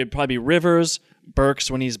it'd probably be Rivers, Burks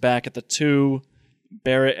when he's back at the 2,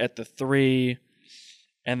 Barrett at the 3,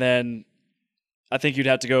 and then I think you'd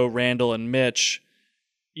have to go Randle and Mitch.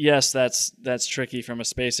 Yes, that's tricky from a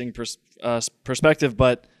spacing perspective,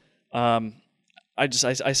 but I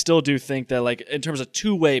still do think that in terms of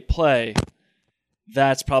two-way play,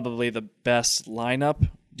 that's probably the best lineup.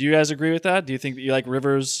 Do you guys agree with that? Do you think that you like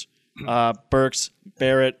Rivers, Burks,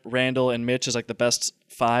 Barrett, Randle, and Mitch is the best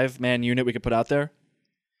 5-man unit we could put out there?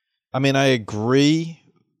 I mean, I agree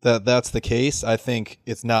that that's the case. I think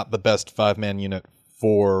it's not the best 5-man unit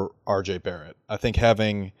for RJ Barrett. I think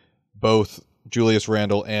having both Julius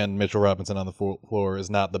Randle and Mitchell Robinson on the floor is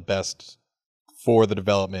not the best for the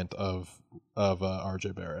development of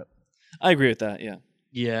RJ Barrett. I agree with that. Yeah.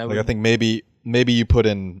 Yeah. Like I think maybe you put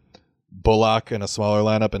in Bullock in a smaller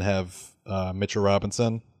lineup and have Mitchell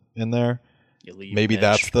Robinson in there. Maybe Mitch.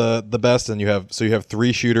 That's the best, and you have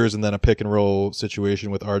 3 shooters and then a pick and roll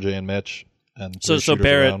situation with RJ and Mitch. And so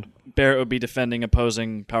Barrett would be defending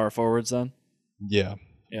opposing power forwards then. Yeah.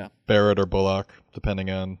 Yeah. Barrett or Bullock, depending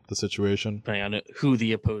on the situation. Depending on who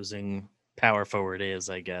the opposing power forward is,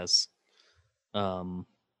 I guess.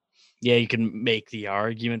 Yeah, you can make the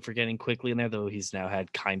argument for getting Quickly in there, though he's now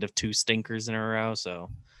had kind of 2 stinkers in a row. So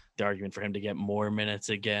the argument for him to get more minutes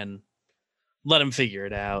again, let him figure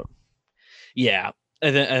it out. Yeah,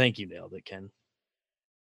 I think you nailed it, Ken.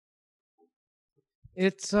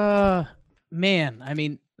 It's man, I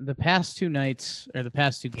mean, the past 2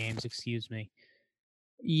 games, excuse me.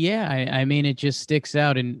 Yeah, I mean, it just sticks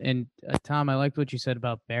out. And Tom, I liked what you said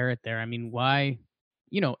about Barrett there. I mean, why,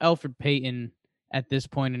 Elfrid Payton at this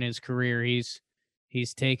point in his career, he's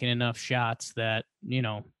taken enough shots that,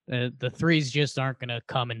 the threes just aren't going to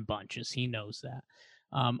come in bunches. He knows that.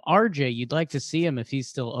 RJ, you'd like to see him if he's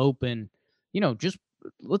still open, just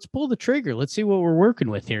let's pull the trigger. Let's see what we're working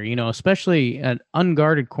with here, especially an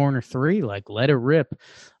unguarded corner 3, like let it rip.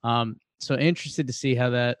 So interested to see how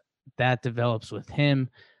that develops with him.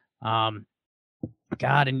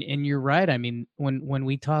 God, and you're right. I mean, when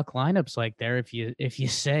we talk lineups like there, if you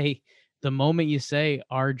say the moment you say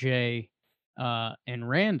RJ and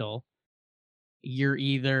Randall, you're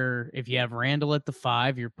either, if you have Randall at the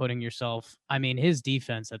 5, you're putting yourself, I mean, his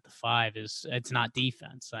defense at the 5 it's not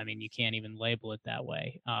defense. I mean, you can't even label it that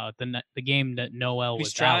way. The game that Noel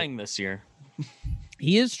was trying out, this year.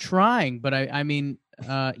 He is trying, but I mean,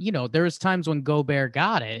 there was times when Gobert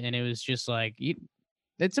got it, and it was just like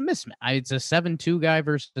it's a mismatch. It's a 7-2 guy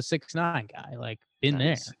versus a 6'9 guy. Like, been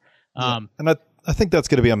nice. There. Yeah. And I think that's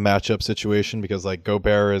going to be a matchup situation because like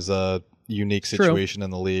Gobert is a unique situation in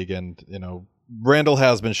the league, and Randall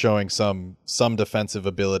has been showing some defensive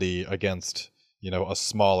ability against a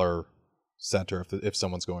smaller center if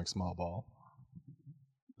someone's going small ball.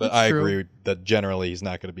 But that's I agree that generally he's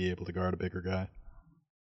not going to be able to guard a bigger guy.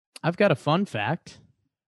 I've got a fun fact.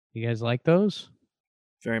 You guys like those?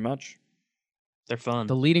 Very much. They're fun.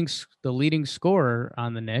 The leading scorer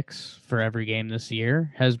on the Knicks for every game this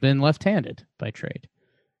year has been left-handed by trade.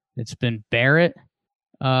 It's been Barrett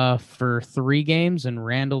for 3 games and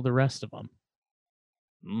Randall the rest of them.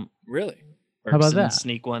 Really? How about that?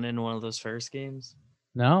 Sneak one in one of those first games?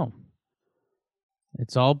 No.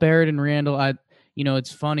 It's all Barrett and Randall.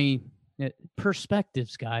 It's funny.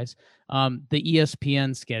 Perspectives, guys. The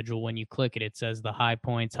ESPN schedule, when you click it, it says the high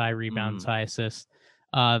points, high rebounds, high assists.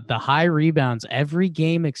 The high rebounds, every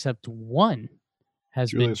game except one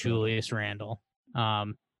has been Julius Randle.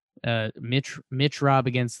 Mitch Rob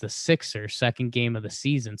against the Sixers, second game of the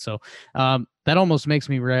season. So that almost makes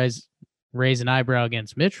me raise an eyebrow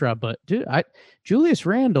against Mitch Rob. But dude, Julius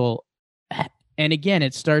Randle, and again,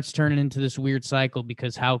 it starts turning into this weird cycle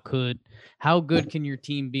because how good can your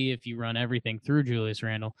team be if you run everything through Julius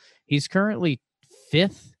Randle? He's currently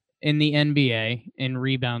 5th in the NBA in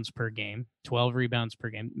rebounds per game, 12 rebounds per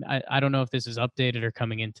game. I don't know if this is updated or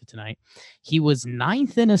coming into tonight. He was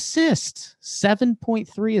 9th in assists,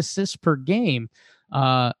 7.3 assists per game.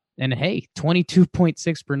 And hey,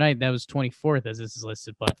 22.6 per night. That was 24th as this is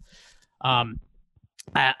listed. But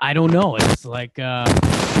I don't know. It's like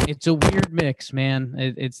it's a weird mix, man.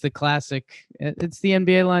 It's the classic. It's the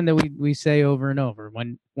NBA line that we say over and over.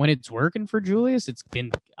 When it's working for Julius, it's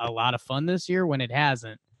been a lot of fun this year. When it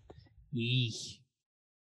hasn't, eesh.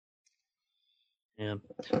 Yeah,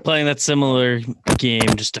 playing that similar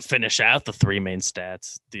game just to finish out the 3 main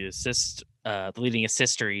stats. The leading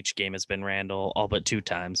assister each game has been Randall, all but 2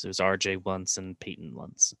 times. It was RJ once and Peyton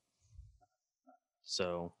once.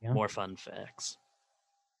 So more fun facts.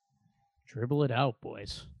 Dribble it out,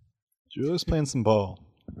 boys. Julius playing some ball.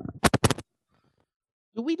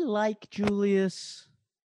 Do we like Julius?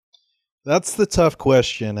 That's the tough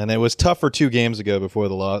question, and it was tougher 2 games ago before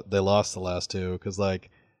they lost the last 2 because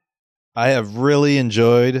I have really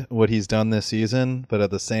enjoyed what he's done this season, but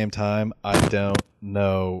at the same time, I don't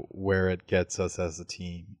know where it gets us as a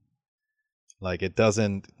team. It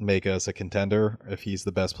doesn't make us a contender if he's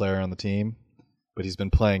the best player on the team, but he's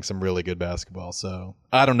been playing some really good basketball, so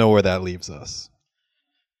I don't know where that leaves us.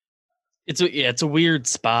 It's a weird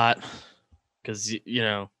spot because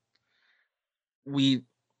we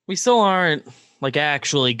still aren't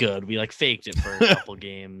actually good. We faked it for a couple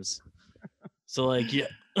games, so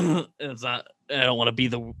it's not. I don't want to be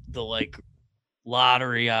the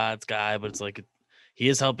lottery odds guy, but it's he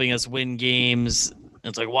is helping us win games.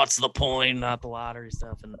 It's what's the point? Not the lottery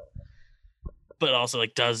stuff. And but also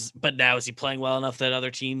like but now is he playing well enough that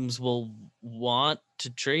other teams will want to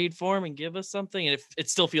trade for him and give us something? And if it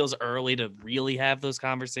still feels early to really have those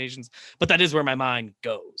conversations, but that is where my mind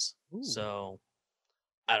goes. Ooh. So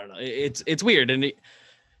I don't know. It's weird. And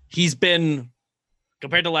he's been,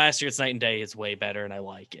 compared to last year, it's night and day. It's way better and I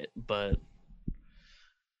like it, but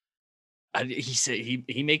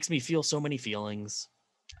he makes me feel so many feelings.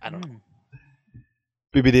 I don't know.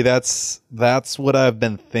 BBD, that's what I've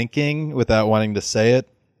been thinking without wanting to say it.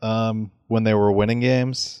 When they were winning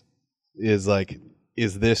games, is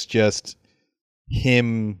this just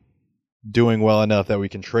him doing well enough that we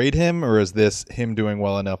can trade him, or is this him doing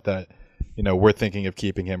well enough that we're thinking of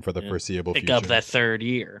keeping him for the foreseeable future? Pick up that third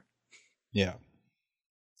year. Yeah.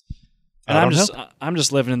 And I'm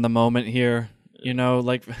just living in the moment here.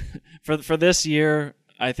 Like for this year,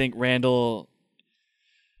 I think Randall,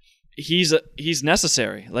 he's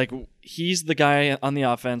necessary. Like, he's the guy on the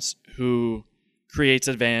offense who creates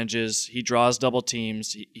advantages. He draws double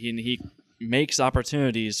teams. He makes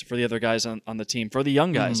opportunities for the other guys on the team, for the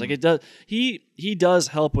young guys. Like, it does. He does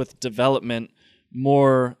help with development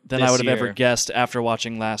more than I would have ever guessed after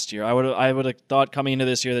watching last year. I would have thought coming into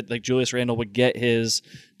this year that like Julius Randle would get his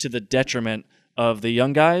to the detriment of the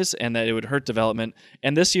young guys and that it would hurt development.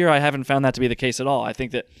 And this year I haven't found that to be the case at all. I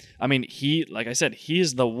think that, he, like I said, he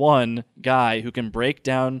is the one guy who can break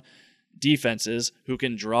down defenses, who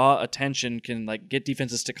can draw attention, can like get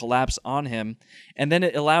defenses to collapse on him. And then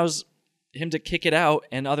it allows him to kick it out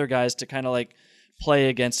and other guys to kind of like play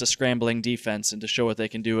against a scrambling defense and to show what they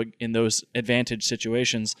can do in those advantage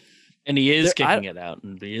situations. And he is kicking it out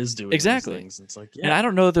and he is doing exactly those things. It's like, And I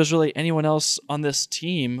don't know if there's really anyone else on this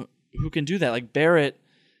team who can do that. Like, Barrett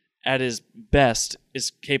at his best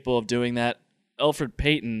is capable of doing that. Elfrid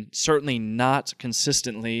Payton, certainly not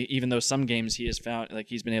consistently, even though some games he has found like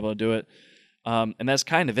he's been able to do it. And that's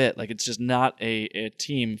kind of it. Like, it's just not a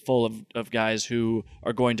team full of guys who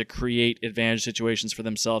are going to create advantage situations for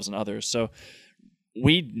themselves and others. So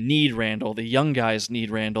we need Randall. The young guys need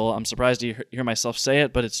Randall. I'm surprised to hear myself say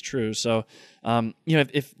it, but it's true. So,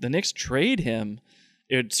 if the Knicks trade him,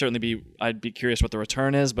 it would certainly be, I'd be curious what the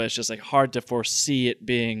return is, but it's just like hard to foresee it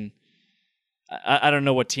being, I don't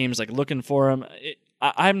know what team's like looking for him.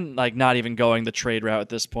 I'm like not even going the trade route at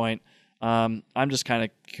this point. I'm just kind of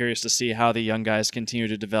curious to see how the young guys continue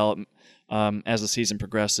to develop as the season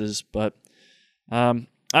progresses. But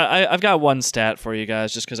I've got one stat for you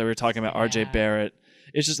guys just because we were talking about RJ Barrett.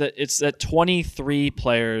 It's just that 23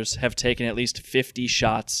 players have taken at least 50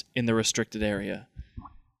 shots in the restricted area.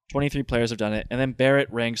 23 players have done it, and then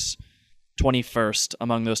Barrett ranks 21st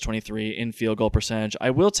among those 23 in field goal percentage. I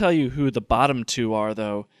will tell you who the bottom two are,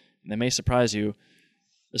 though, and they may surprise you.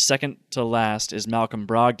 The second to last is Malcolm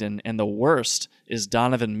Brogdon, and the worst is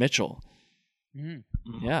Donovan Mitchell.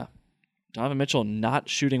 Mm-hmm. Yeah, Donovan Mitchell not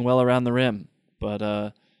shooting well around the rim, but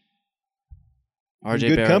RJ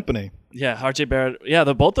good Barrett, company. Yeah, RJ Barrett. Yeah,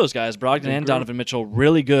 both those guys, Brogdon and Donovan Mitchell,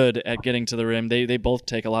 really good at getting to the rim. They both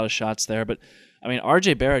take a lot of shots there, but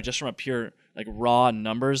RJ Barrett, just from a pure like raw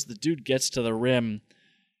numbers, the dude gets to the rim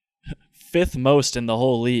fifth most in the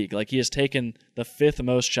whole league. Like, he has taken the fifth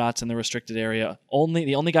most shots in the restricted area.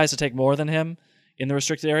 The only guys to take more than him in the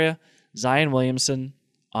restricted area: Zion Williamson,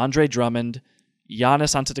 Andre Drummond,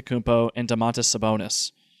 Giannis Antetokounmpo, and Domantas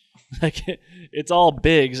Sabonis. Like, it's all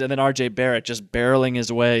bigs, and then RJ Barrett just barreling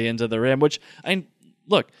his way into the rim. Which,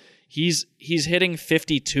 look, he's hitting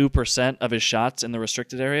 52% of his shots in the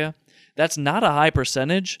restricted area. That's not a high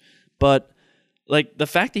percentage, but like the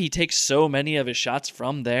fact that he takes so many of his shots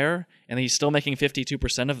from there and he's still making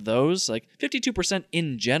 52% of those, like 52%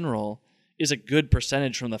 in general is a good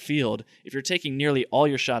percentage from the field. If you're taking nearly all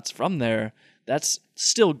your shots from there, that's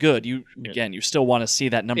still good. You still want to see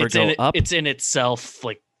that number go up. It's in itself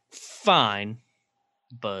like fine.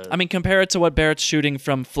 But compare it to what Barrett's shooting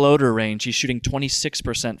from floater range. He's shooting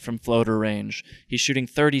 26% from floater range. He's shooting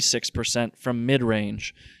 36% from mid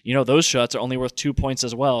range. Those shots are only worth 2 points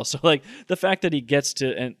as well. So like the fact that he gets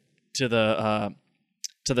to the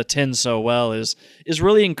 10 so well is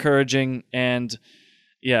really encouraging. And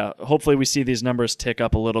yeah, hopefully we see these numbers tick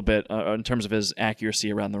up a little bit in terms of his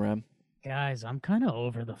accuracy around the rim. Guys, I'm kind of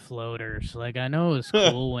over the floaters. Like, I know it was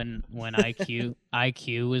cool when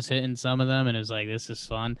IQ was hitting some of them, and it was like, this is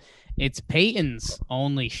fun. It's Peyton's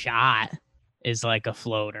only shot is like a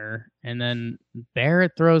floater, and then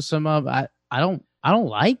Barrett throws some up. I don't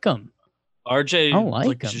like him. RJ, I don't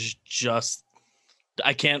like him. Just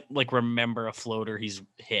I can't like remember a floater he's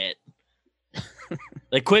hit.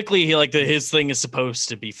 Like quickly, his thing is supposed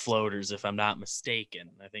to be floaters, if I'm not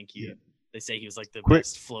mistaken. I think They say he was like the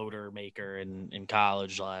best floater maker in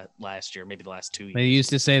college last year, maybe the last 2 years. They used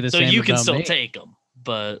to say the same. So you can about still me. take him,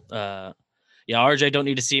 but yeah, RJ don't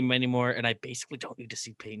need to see him anymore, and I basically don't need to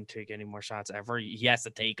see Peyton take any more shots ever. He has to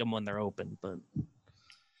take them when they're open, but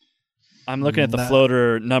I'm looking at the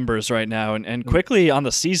floater numbers right now, and quickly on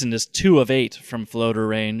the season is 2 of 8 from floater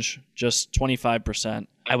range, just 25%.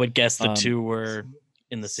 I would guess the two were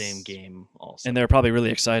in the same game also, and they're probably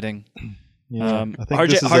really exciting. Yeah, I think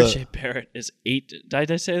RJ Barrett is 8.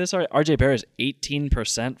 Did I say this already? RJ Barrett is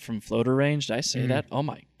 18% from floater range. Did I say that? Oh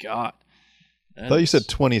my god! I thought you said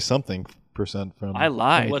 20-something% from. I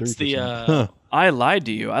lied. What's the? I lied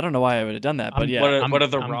to you. I don't know why I would have done that, but yeah. What are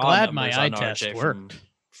the I'm raw glad numbers my eye on test RJ worked.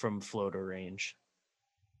 from floater range?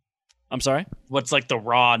 I'm sorry. What's like the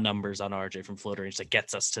raw numbers on RJ from floater range that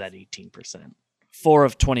gets us to that 18%? 4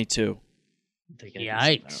 of 22.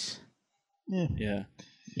 Yikes! Yeah.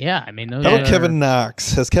 Yeah, I mean, those how about Kevin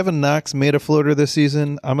Knox? Has Kevin Knox made a floater this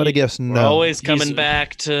season? I'm gonna guess no. We're always coming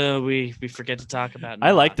back to we forget to talk about. Knox.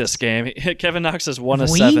 I like this game. Kevin Knox has 1 of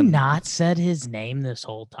 7. Have we not said his name this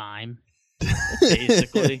whole time?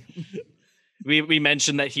 Basically, we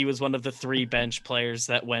mentioned that he was one of the 3 bench players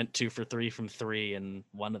that went 2 for 3 from 3 in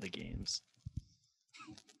one of the games.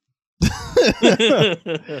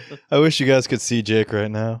 I wish you guys could see Jake right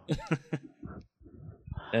now.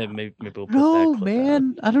 Maybe we'll put No, that clip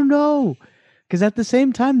man, I don't know. Because at the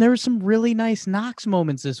same time, there were some really nice Knox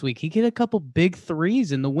moments this week. He hit a couple big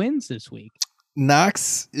threes in the wins this week.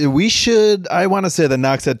 Knox, I want to say that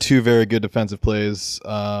Knox had 2 very good defensive plays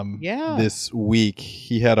this week.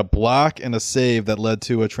 He had a block and a save that led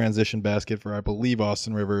to a transition basket for, I believe,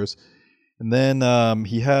 Austin Rivers. And then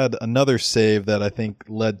he had another save that I think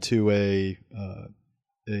led to a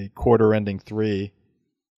quarter-ending 3.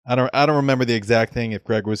 I don't remember the exact thing. If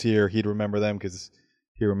Greg was here, he'd remember them because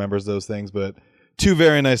he remembers those things. But 2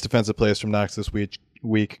 very nice defensive plays from Knox this week.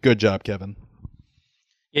 Good job, Kevin.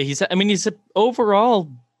 Yeah, he's overall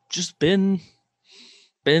just been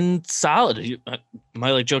solid.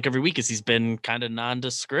 My joke every week is he's been kind of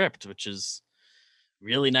nondescript, which is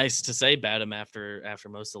really nice to say about him after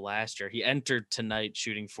most of last year. He entered tonight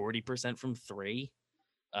shooting 40% from 3.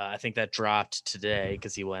 I think that dropped today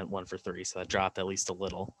because he went 1 for 3, so that dropped at least a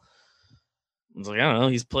little. I don't know.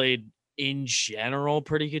 He's played in general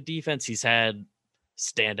pretty good defense. He's had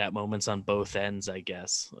standout moments on both ends, I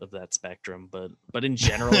guess, of that spectrum, but in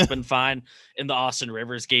general, it's been fine. In the Austin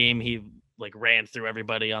Rivers game, he ran through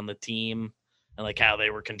everybody on the team and how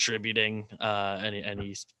they were contributing. And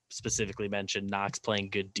he specifically mentioned Knox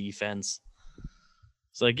playing good defense.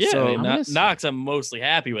 It's Knox, I'm mostly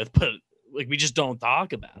happy with, but we just don't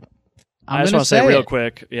talk about it. I just want to say real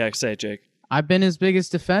quick. Yeah, say it, Jake. I've been his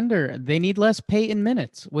biggest defender. They need less Peyton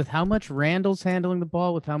minutes. With how much Randall's handling the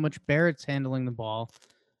ball, with how much Barrett's handling the ball,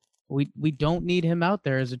 we don't need him out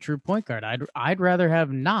there as a true point guard. I'd rather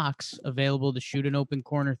have Knox available to shoot an open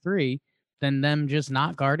corner 3 than them just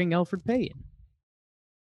not guarding Elfrid Payton.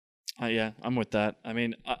 Yeah, I'm with that. I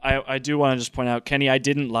mean, I do want to just point out, Kenny, I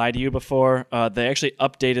didn't lie to you before. They actually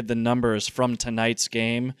updated the numbers from tonight's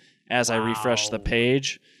game as I refreshed the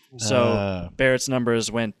page. So Barrett's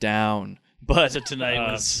numbers went down. But so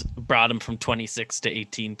tonight brought him from 26 to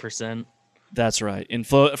 18%. That's right.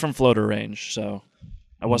 From floater range. So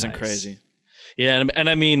I wasn't crazy. Yeah,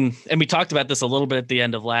 and we talked about this a little bit at the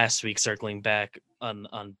end of last week, circling back on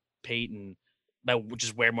Peyton, about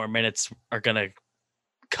just where more minutes are gonna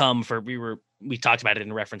come for. We talked about it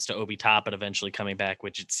in reference to Obi Toppin eventually coming back,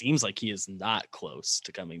 which it seems like he is not close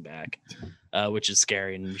to coming back, which is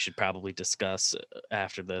scary, and we should probably discuss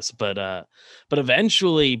after this. But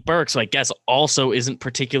eventually Burks, I guess, also isn't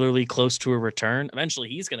particularly close to a return. Eventually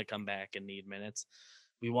he's going to come back and need minutes.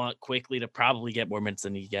 We want Quickly to probably get more minutes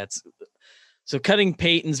than he gets. So cutting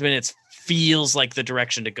Peyton's minutes feels like the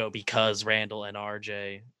direction to go because Randall and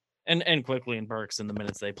RJ and Quickly and Burks in the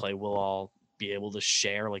minutes they play will all be able to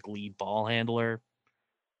share lead ball handler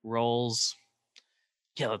roles.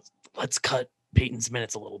 Yeah, let's cut Peyton's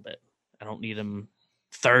minutes a little bit. I don't need him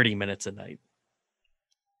 30 minutes a night.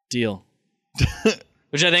 Deal.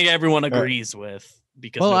 Which I think everyone agrees with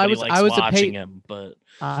because nobody likes watching him. But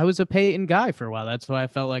I was a Peyton guy for a while. That's why I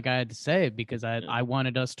felt like I had to say it because I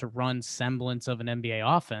wanted us to run semblance of an NBA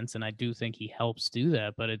offense, and I do think he helps do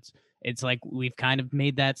that. But it's like we've kind of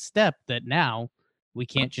made that step that now we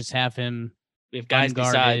can't just have him. We have guys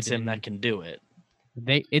besides him that can do it.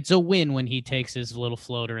 It's a win when he takes his little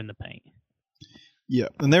floater in the paint. Yeah,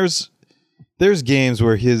 and there's games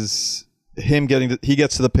where he gets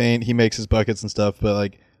to the paint, he makes his buckets and stuff,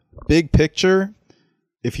 but big picture,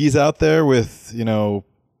 if he's out there with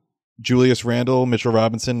Julius Randle, Mitchell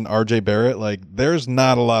Robinson, RJ Barrett, like there's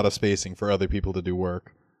not a lot of spacing for other people to do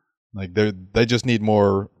work. Like they just need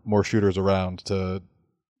more shooters around to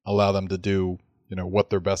allow them to do, what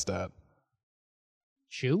they're best at.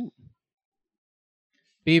 Shoot.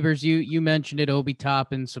 Beavers, you mentioned it, Obi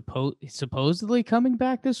Toppin supposedly coming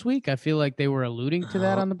back this week. I feel like they were alluding to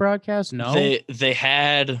that on the broadcast. No. They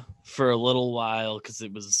had for a little while because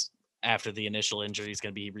it was after the initial injury is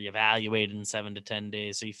going to be reevaluated in 7 to 10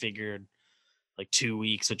 days. So he figured like 2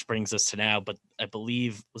 weeks, which brings us to now. But I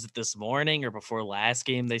believe, was it this morning or before last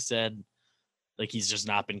game, they said like he's just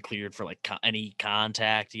not been cleared for like any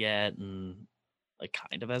contact yet and like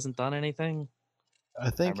kind of hasn't done anything. I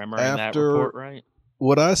think I remember that report right.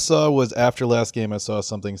 What I saw was after last game, I saw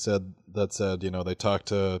something that said, they talked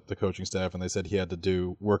to the coaching staff and they said he had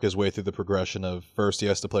to work his way through the progression of first he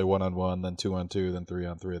has to play 1-on-1, then 2-on-2, then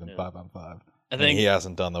 3-on-3, then 5-on-5. I think he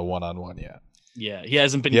hasn't done the 1-on-1 yet. Yeah, he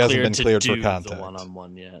hasn't been cleared to do for contact. The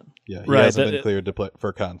 1-on-1 yet. Yeah, he hasn't been cleared to play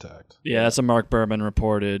for contact. Yeah, that's what Mark Berman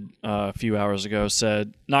reported a few hours ago.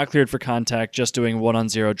 Said not cleared for contact, just doing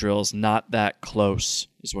 1-on-0 drills. Not that close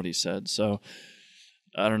is what he said. So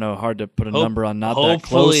I don't know. Hard to put a number on not that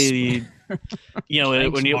close. Hopefully,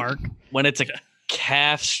 Thanks, when it's a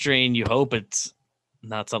calf strain, you hope it's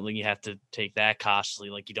not something you have to take that cautiously.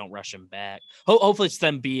 Like you don't rush him back. Hopefully, it's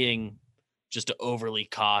them being just overly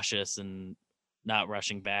cautious and not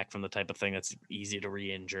rushing back from the type of thing that's easy to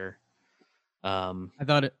re-injure. I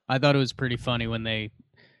thought it was pretty funny when the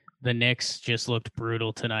Knicks just looked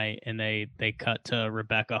brutal tonight, and they cut to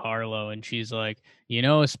Rebecca Harlow, and she's like,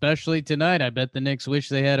 especially tonight, I bet the Knicks wish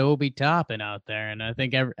they had Obi Toppin out there, and I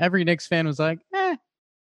think every Knicks fan was like, eh.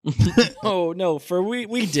 Oh no,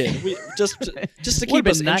 we did. We just to keep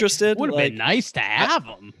us interested. Would have been nice to have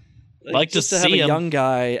him. Like just to have a young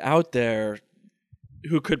guy out there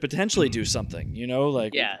who could potentially do something.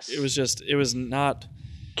 Yes. It was not.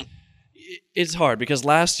 It's hard because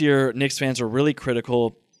last year Knicks fans were really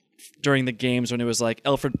critical during the games when it was like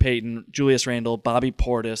Elfrid Payton, Julius Randle, Bobby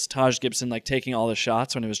Portis, Taj Gibson, like taking all the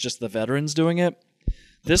shots when it was just the veterans doing it.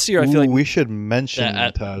 This year, I feel like we should mention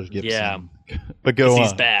Taj Gibson. Yeah, but go on.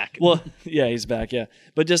 He's back. Well, yeah, he's back. Yeah,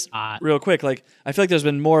 but just real quick, like I feel like there's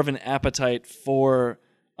been more of an appetite for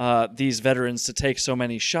these veterans to take so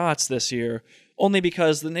many shots this year, only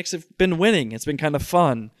because the Knicks have been winning. It's been kind of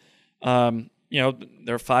fun. They're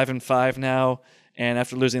 5-5 now. And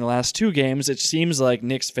after losing the last 2 games, it seems like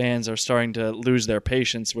Knicks fans are starting to lose their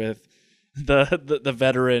patience with the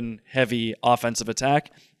veteran-heavy offensive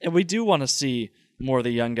attack. And we do want to see more of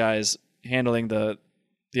the young guys handling the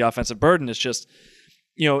offensive burden. It's just,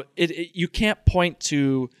 you can't point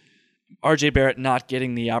to RJ Barrett not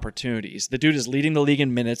getting the opportunities. The dude is leading the league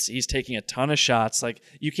in minutes. He's taking a ton of shots. Like,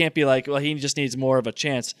 you can't be like, well, he just needs more of a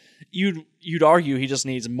chance. You'd argue he just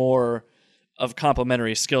needs more of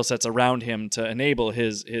complementary skill sets around him to enable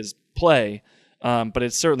his play, but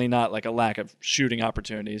it's certainly not like a lack of shooting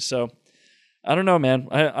opportunities. So I don't know,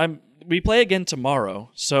 man. We play again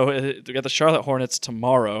tomorrow, so we got the Charlotte Hornets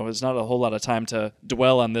tomorrow. There's not a whole lot of time to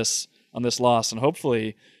dwell on this loss, and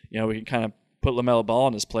hopefully, we can kind of put LaMelo Ball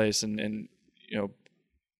in his place and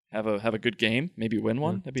have a good game, maybe win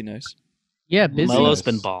one. That'd be nice. Yeah, LaMelo's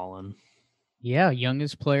been balling. Yeah,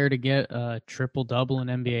 youngest player to get a triple-double in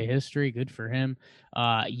NBA history. Good for him.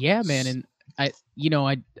 Yeah, man, and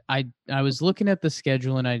I was looking at the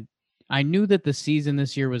schedule, and I knew that the season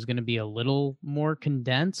this year was going to be a little more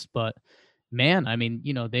condensed, but man, I mean,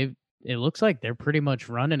 it looks like they're pretty much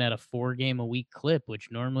running at a 4-game-a-week clip,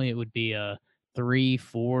 which normally it would be a 3,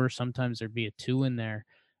 4, sometimes there'd be a 2 in there.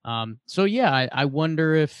 So yeah, I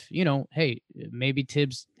wonder if, hey, maybe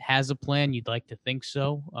Tibbs has a plan. You'd like to think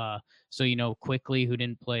so. So, Quickly, who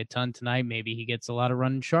didn't play a ton tonight, maybe he gets a lot of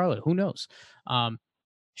run in Charlotte. Who knows?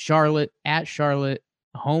 Charlotte,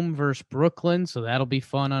 home versus Brooklyn. So that'll be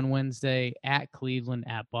fun on Wednesday. At Cleveland,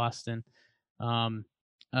 at Boston.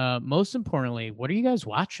 Most importantly, what are you guys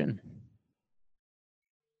watching?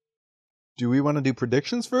 Do we want to do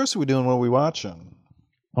predictions first, or are we doing what we watching?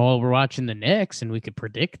 Oh, we're watching the Knicks, and we could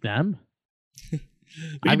predict them.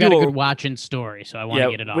 I've got a good watching story, so I want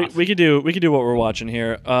to get it off. We could do what we're watching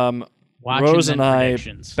here. Rose and I,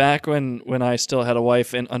 back when I still had a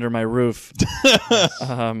wife under my roof,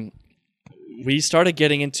 we started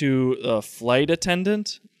getting into Flight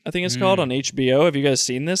Attendant, I think it's called, on HBO. Have you guys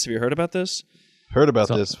seen this? Have you heard about this? Heard about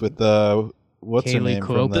this with what's Kaylee her name Cuoco.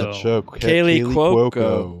 from that show? Kaylee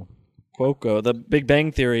Cuoco. Cuoco, the Big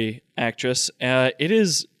Bang Theory actress. It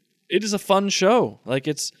is a fun show. Like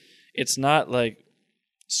it's not like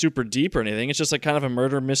super deep or anything. It's just like kind of a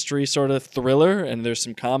murder mystery sort of thriller, and there's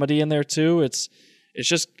some comedy in there too. It's it's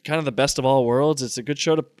just kind of the best of all worlds. It's a good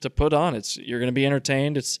show to put on. You're going to be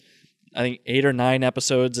entertained. It's, I think, 8 or 9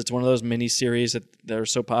 episodes. It's one of those mini series that are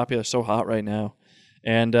so popular, so hot right now.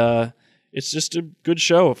 And it's just a good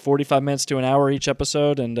show, 45 minutes to an hour each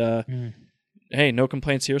episode. And hey, no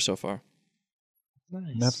complaints here so far.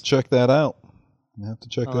 Nice. You have to check that out.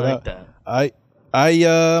 That.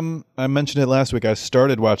 I mentioned it last week. I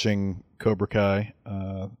started watching Cobra Kai,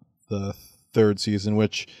 the 3rd season,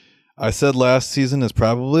 which I said last season is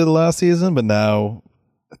probably the last season, but now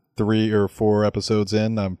 3 or 4 episodes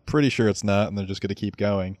in, I'm pretty sure it's not, and they're just going to keep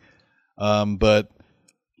going. But a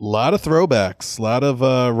lot of throwbacks, a lot of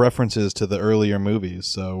references to the earlier movies.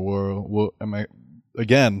 So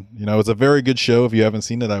again, it's a very good show. If you haven't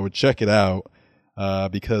seen it, I would check it out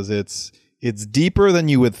because it's deeper than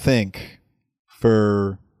you would think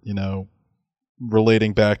for,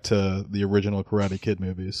 relating back to the original Karate Kid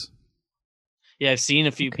movies. Yeah, I've seen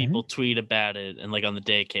a few people tweet about it, and like on the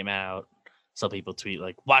day it came out, some people tweet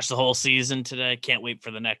like, "Watch the whole season today. Can't wait for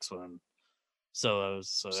the next one." So it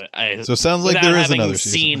sounds like there is another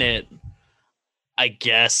season. Seen it, I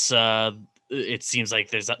guess it seems like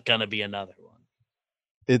there's gonna be another one.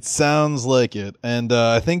 It sounds like it, and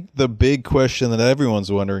I think the big question that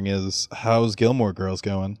everyone's wondering is, how's Gilmore Girls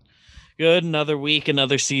going? Good, another week,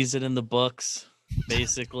 another season in the books.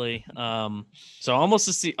 Basically, so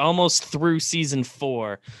almost through season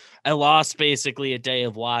 4. I lost basically a day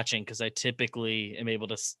of watching because I typically am able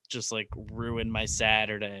to just like ruin my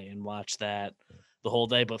Saturday and watch that the whole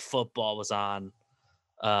day, but football was on.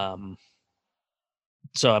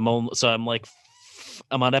 So I'm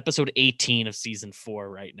on episode 18 of season 4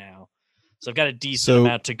 right now, so I've got a decent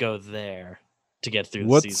amount to go there to get through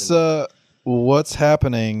the season. What's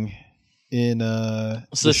happening in the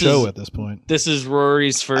show at this point? This is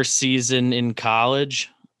Rory's first season in college.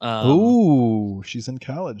 Ooh, she's in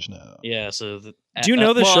college now. Yeah, so do you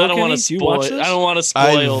know the show? I don't want to spoil. I don't want to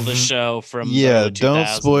spoil the show from. Yeah, don't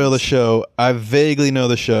spoil the show. I vaguely know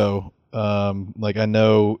the show. Like I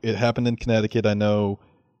know it happened in Connecticut. I know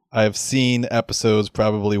I've seen episodes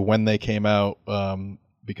probably when they came out.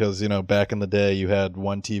 Because back in the day you had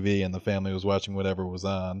one TV and the family was watching whatever was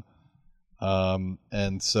on.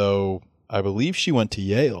 And so I believe she went to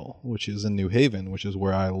Yale, which is in New Haven, which is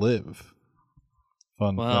where I live.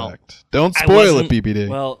 Fun fact. Don't spoil it, BBD.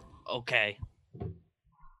 Well, okay. I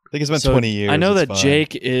think it's been 20 years. I know that fine.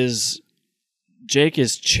 Jake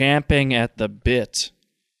is champing at the bit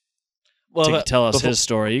to tell us his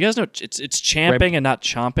story. You guys know it's champing and not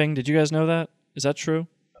chomping. Did you guys know that? Is that true?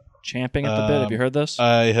 Champing at the bit. Have you heard this?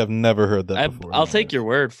 I have never heard that before. I'll take your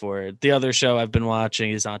word for it. The other show I've been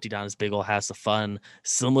watching is Auntie Donna's Big Ol' House of Fun,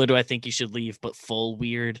 similar to I Think You Should Leave, but full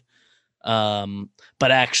weird.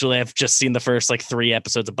 But actually, I've just seen the first 3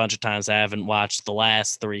 episodes a bunch of times. I haven't watched the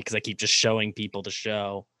last 3 because I keep just showing people the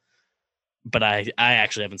show. But I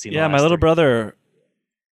actually haven't seen. Yeah, my little brother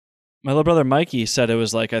Mikey said it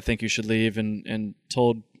was like I Think You Should Leave, and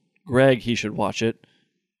told Greg he should watch it.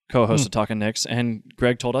 Co-host of Talking Knicks, and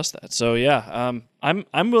Greg told us that. So yeah,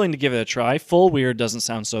 I'm willing to give it a try. Full weird doesn't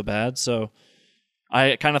sound so bad. So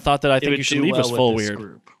I kind of thought that I Think You Should Leave was full weird.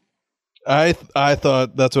 Group. I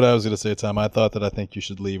thought that's what I was going to say, Tom. I thought that I Think You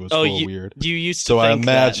Should Leave was full weird. You used to think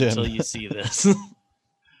that until you see this.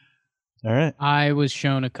 All right. I was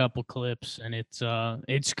shown a couple clips, and it's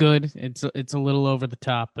good. It's a little over the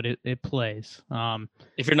top, but it plays.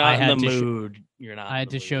 If you're not in the mood, you're not. I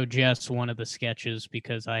had to show Jess one of the sketches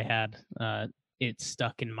because I had it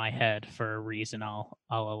stuck in my head for a reason. I'll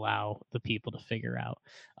allow the people to figure out.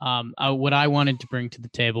 What I wanted to bring to the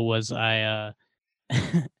table was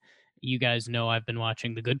you guys know I've been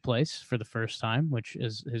watching The Good Place for the first time, which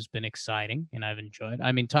has been exciting, and I've enjoyed.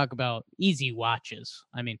 I mean, talk about easy watches.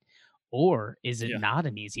 I mean. Or is it not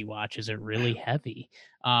an easy watch? Is it really heavy?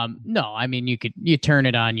 No, I mean, you turn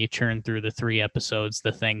it on, you churn through the 3 episodes,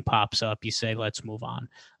 the thing pops up, you say, let's move on.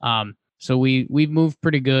 So we've moved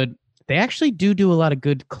pretty good. They actually do a lot of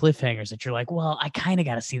good cliffhangers that you're like, well, I kind of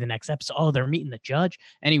got to see the next episode. Oh, they're meeting the judge.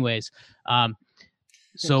 Anyways,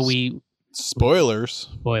 so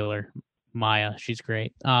spoiler, Maya, she's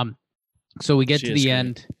great. So we get to the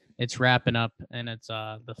end. It's wrapping up, and it's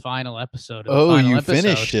the final episode.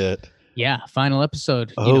 Finished it. Yeah, final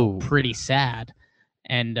episode. Pretty sad.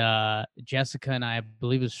 And Jessica and I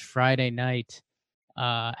believe it was Friday night,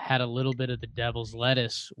 had a little bit of the devil's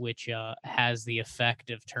lettuce, which has the effect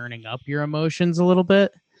of turning up your emotions a little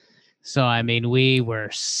bit. So, I mean, we were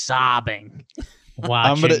sobbing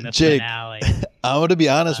watching the finale. I'm going to be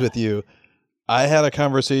honest with you. I had a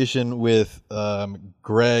conversation with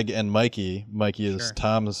Greg and Mikey. Mikey is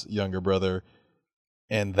Tom's younger brother.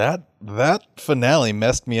 And that finale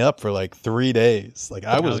messed me up for like 3 days. Like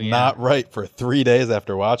I was not right for 3 days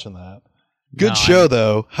after watching that. Good show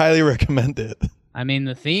though. Highly recommend it. I mean,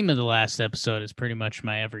 the theme of the last episode is pretty much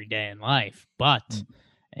my everyday in life, but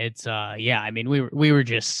it's I mean, we were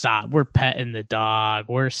just we're petting the dog,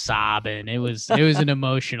 we're sobbing. It was an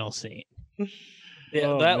emotional scene.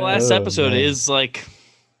 Yeah, that last episode is like,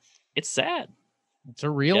 it's sad. It's a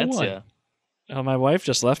real one. Ya. Oh, my wife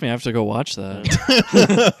just left me. I have to go watch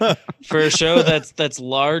that. For a show that's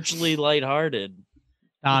largely lighthearted.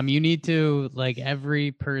 You need to, like,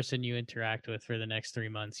 every person you interact with for the next 3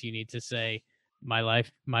 months, you need to say, my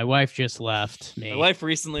wife just left me. My wife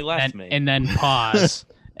recently left me. And then pause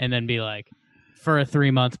and then be like, for a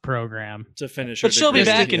 3-month program. To finish her But she'll be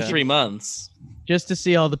degree. back in 3 months. Just to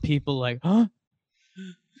see all the people like, huh?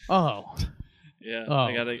 Oh. Yeah. Oh.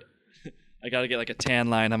 I gotta get like a tan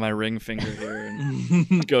line on my ring finger here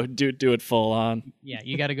and go do it full on. Yeah,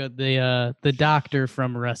 you gotta go the doctor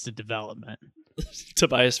from Arrested Development.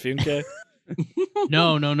 Tobias Funke.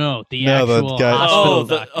 No. The No, the actual guy- hospital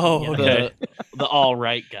doctor. Okay. The all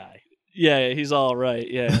right guy. Yeah, he's all right.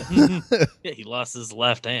 Yeah. Yeah, he lost his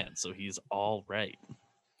left hand, so he's all right.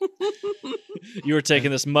 You were taking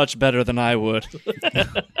this much better than I would.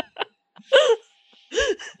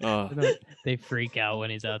 They freak out when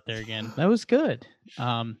he's out there again. That was good.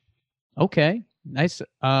 Okay. Nice.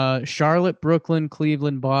 Charlotte, Brooklyn,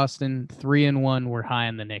 Cleveland, Boston, 3-1. We're high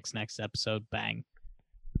on the Knicks next episode. Bang.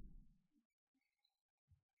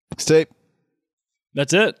 Tape.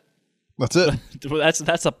 That's it. That's it.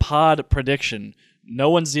 That's a pod prediction. No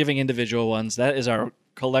one's giving individual ones. That is our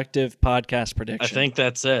collective podcast prediction. I think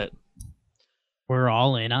that's it. We're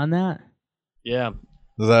all in on that? Yeah.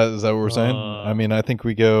 Is that what we're saying? I mean, I think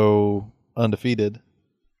we go undefeated.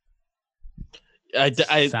 I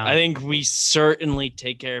think we certainly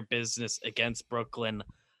take care of business against Brooklyn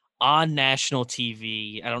on national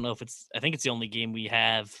TV. I don't know if I think it's the only game we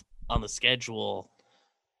have on the schedule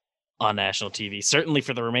on national TV. Certainly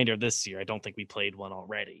for the remainder of this year. I don't think we played one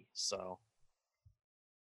already. So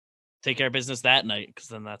take care of business that night, because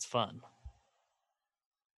then that's fun.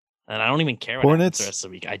 And I don't even care what happens the rest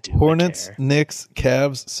of the week. I do. Hornets, care. Knicks,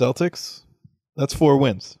 Cavs, Celtics. That's 4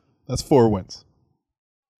 wins. I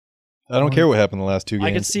don't care what happened in the last 2 games.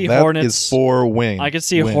 I can see that Hornets. Is 4 wins. I can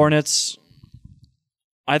see Hornets.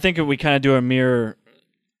 I think if we kind of do a mirror,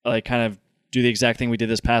 like kind of do the exact thing we did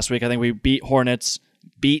this past week. I think we beat Hornets,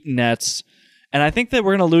 beat Nets, and I think that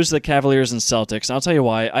we're going to lose to the Cavaliers and Celtics. And I'll tell you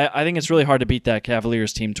why. I think it's really hard to beat that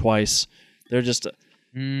Cavaliers team twice. They're just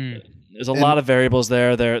there's a lot of variables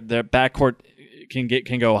there. Their backcourt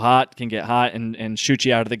can go hot, and shoot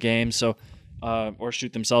you out of the game. So or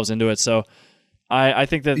shoot themselves into it. So I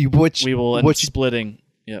think that we will end up splitting.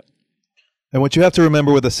 Yep. And what you have to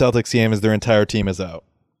remember with the Celtics game is their entire team is out.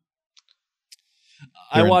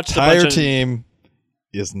 Their entire team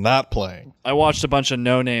is not playing. I watched a bunch of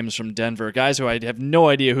no names from Denver, guys who I have no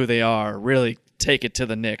idea who they are, really take it to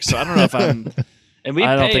the Knicks. So I don't know if I'm. And we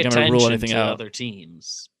I don't pay think I'm going to rule anything to out. Other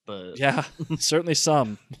teams, but yeah, certainly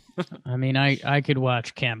some. I mean, I could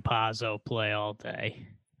watch Campazzo play all day.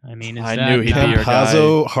 I mean, I knew he'd be your guy.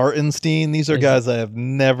 Campazzo, Hartenstein, these are guys I have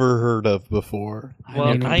never heard of before. Well,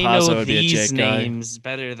 I Campazzo know would be a these Jake guy. names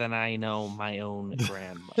better than I know my own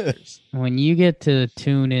grandmothers. When you get to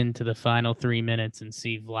tune into the final 3 minutes and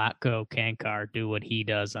see Vlatko Kankar do what he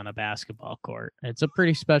does on a basketball court, it's a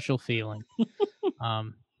pretty special feeling.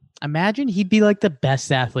 Imagine he'd be like the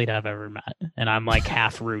best athlete I've ever met, and I'm like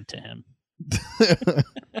half rude to him.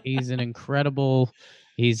 He's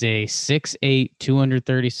He's a 6'8",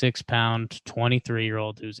 236-pound,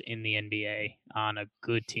 23-year-old who's in the NBA on a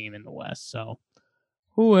good team in the West. So,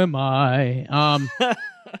 who am I?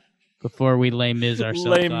 Before we Les Mis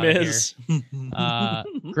ourselves out here.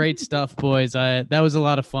 Great stuff, boys. That was a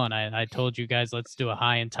lot of fun. I told you guys let's do a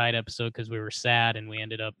high and tight episode because we were sad, and we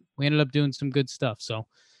ended up doing some good stuff. So,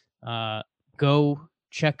 go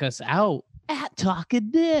check us out at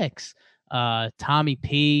Talkin' Knicks. Tommy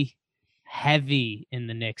P. Heavy in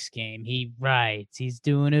the Knicks game. He writes. He's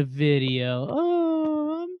doing a video.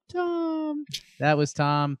 Oh, I'm Tom. That was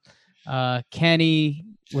Tom. Kenny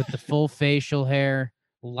with the full facial hair.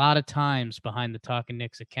 A lot of times behind the Talkin'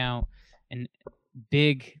 Knicks account. And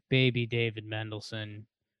big baby David Mendelson,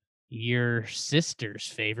 your sister's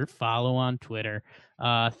favorite follow on Twitter.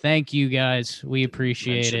 Thank you guys. We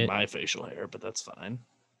appreciate it. My facial hair, but that's fine.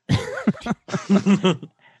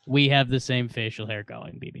 We have the same facial hair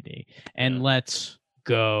going, BBD. And let's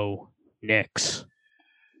go Knicks.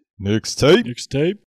 Knicks tape. Knicks tape.